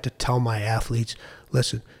never had to tell my athletes,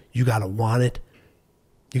 listen, you got to want it.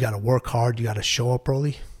 You got to work hard. You got to show up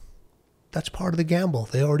early. That's part of the gamble.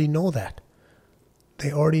 They already know that.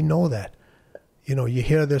 You know, you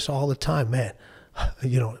hear this all the time, man.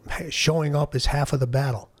 You know, showing up is half of the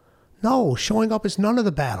battle. No, showing up is none of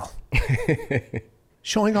the battle.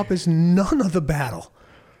 Showing up is none of the battle.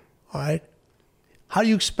 All right? How do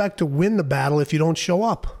you expect to win the battle if you don't show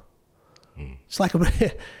up? It's like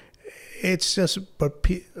it's just, but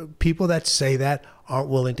people that say that aren't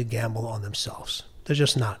willing to gamble on themselves. They're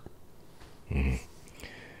just not. Mm-hmm.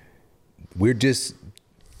 We're just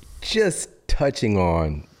touching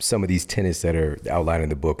on some of these tenets that are outlined in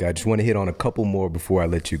the book. I just want to hit on a couple more before I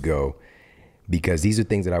let you go, because these are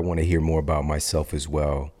things that I want to hear more about myself as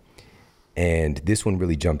well. And this one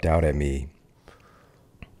really jumped out at me.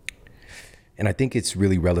 And I think it's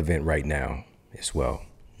really relevant right now as well.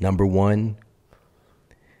 Number one,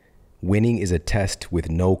 winning is a test with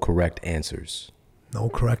no correct answers. No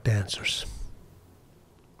correct answers.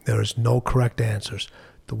 There is no correct answers.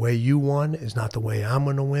 The way you won is not the way I'm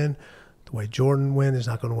going to win. the way Jordan win is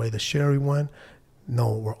not going to the way the Sherry win.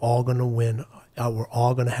 No, we're all going to win. We're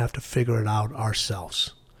all going to have to figure it out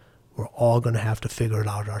ourselves. We're all going to have to figure it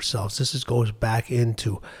out ourselves. Goes back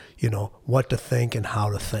into, what to think and how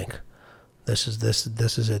to think. This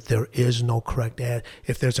is it. There is no correct answer.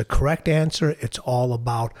 If there's a correct answer, it's all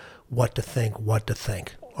about what to think.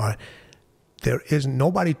 All right.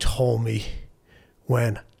 Nobody told me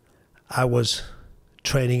when I was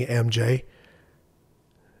training MJ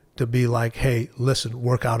to be like, hey, listen,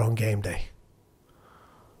 work out on game day.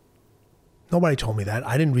 Nobody told me that.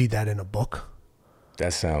 I didn't read that in a book.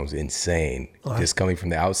 That sounds insane. Just coming from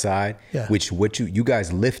the outside. Yeah. What you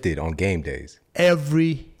guys lifted on game days?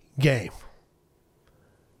 Every game.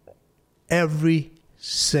 Every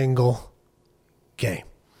single game.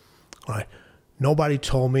 All right. Nobody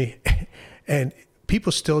told me, and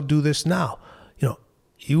people still do this now.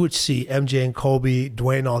 You would see MJ and Kobe,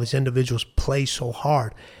 Dwayne, all these individuals play so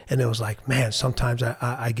hard, and it was like, man, sometimes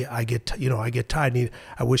I get tired.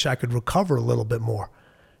 I wish I could recover a little bit more,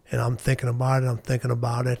 and I'm thinking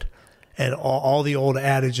about it. And all the old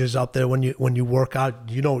adages out there when you work out,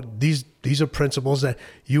 these are principles that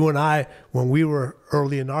you and I, when we were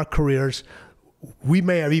early in our careers, we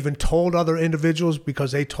may have even told other individuals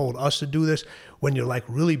because they told us to do this. When you're like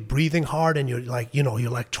really breathing hard and you're like, you're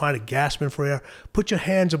like trying to gasping for air, put your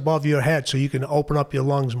hands above your head so you can open up your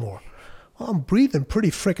lungs more. Well, I'm breathing pretty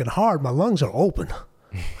freaking hard. My lungs are open.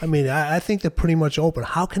 I mean, I think they're pretty much open.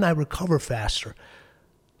 How can I recover faster?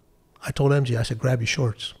 I told MJ, I said, grab your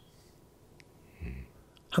shorts.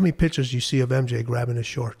 How many pictures do you see of MJ grabbing his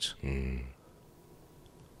shorts?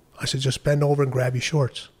 I said, just bend over and grab your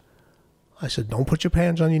shorts. I said, don't put your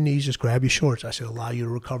hands on your knees, just grab your shorts. I said, allow you to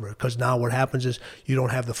recover. Because now what happens is you don't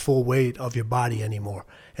have the full weight of your body anymore.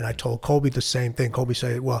 And I told Kobe the same thing. Kobe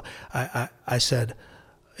said, well, I said,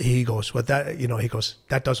 he goes, well,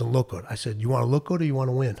 that doesn't look good. I said, you want to look good or you want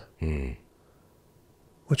to win?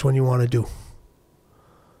 Which one you want to do?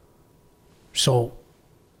 So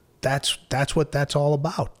that's what that's all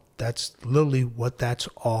about. That's literally what that's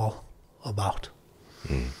all about.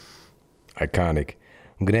 Iconic.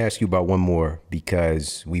 I'm going to ask you about one more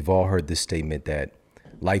because we've all heard this statement that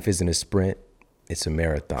life isn't a sprint, it's a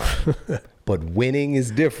marathon. But winning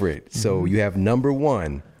is different. So you have number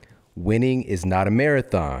one, winning is not a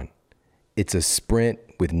marathon. It's a sprint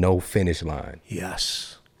with no finish line.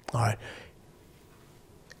 Yes. All right.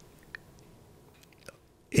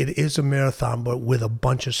 It is a marathon, but with a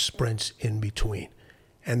bunch of sprints in between.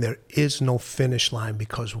 And there is no finish line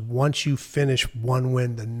because once you finish one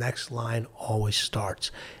win, the next line always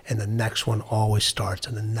starts. And the next one always starts.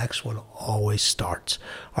 And the next one always starts.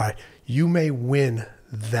 All right. You may win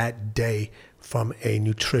that day from a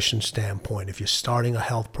nutrition standpoint. If you're starting a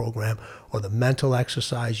health program or the mental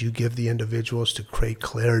exercise you give the individuals to create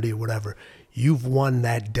clarity or whatever, you've won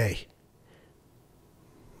that day.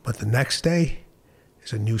 But the next day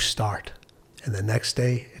is a new start. And the next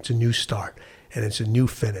day, it's a new start. And it's a new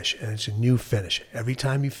finish, and it's a new finish. Every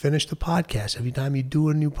time you finish the podcast, every time you do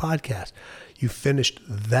a new podcast, you finished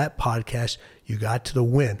that podcast, you got to the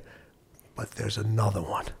win. But there's another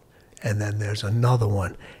one, and then there's another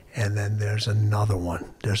one, and then there's another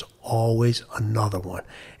one. There's always another one.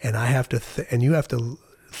 And I have to, and you have to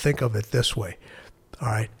think of it this way, all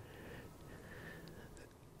right?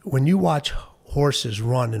 When you watch horses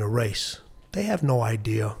run in a race, they have no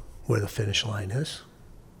idea where the finish line is.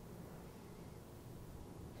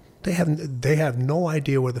 They have no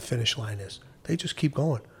idea where the finish line is. They just keep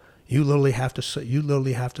going. You literally have to slow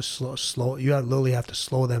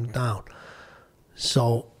them down.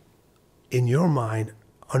 So, in your mind,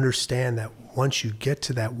 understand that once you get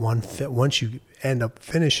to that once you end up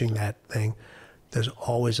finishing that thing, there's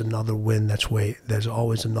always another win There's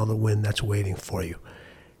always another win that's waiting for you.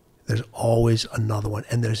 There's always another one,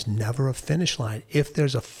 and there's never a finish line. If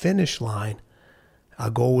there's a finish line,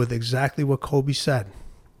 I'll go with exactly what Kobe said.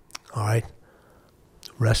 All right,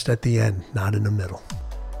 rest at the end, not in the middle.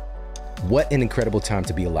 What an incredible time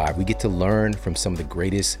to be alive. We get to learn from some of the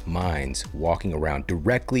greatest minds walking around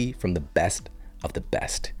directly from the best of the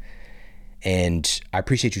best. And I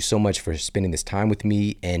appreciate you so much for spending this time with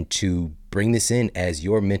me and to bring this in as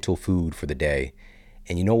your mental food for the day.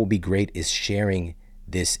 And you know what will be great is sharing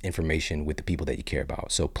this information with the people that you care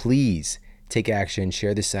about. So please take action,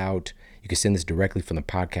 share this out. You can send this directly from the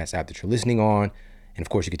podcast app that you're listening on. And of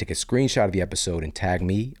course, you can take a screenshot of the episode and tag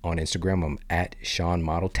me on Instagram. I'm at Sean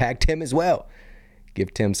Model. Tag Tim as well.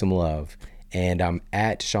 Give Tim some love. And I'm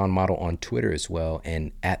at Sean Model on Twitter as well,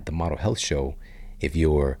 and at The Model Health Show if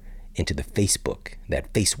you're into the Facebook,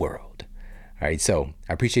 that face world. All right, so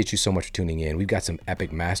I appreciate you so much for tuning in. We've got some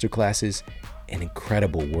epic masterclasses an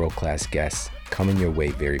incredible world-class guest coming your way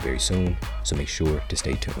very, very soon. So make sure to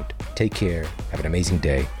stay tuned. Take care, have an amazing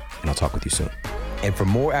day, and I'll talk with you soon. And for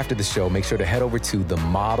more after the show, make sure to head over to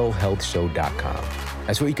themodelhealthshow.com.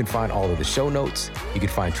 That's where you can find all of the show notes. You can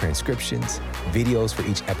find transcriptions, videos for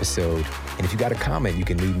each episode. And if you got a comment, you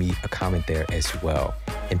can leave me a comment there as well.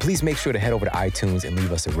 And please make sure to head over to iTunes and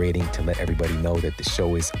leave us a rating to let everybody know that the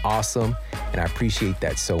show is awesome. And I appreciate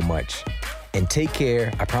that so much. And take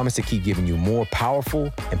care. I promise to keep giving you more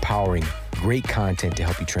powerful, empowering, great content to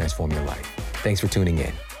help you transform your life. Thanks for tuning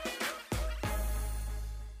in.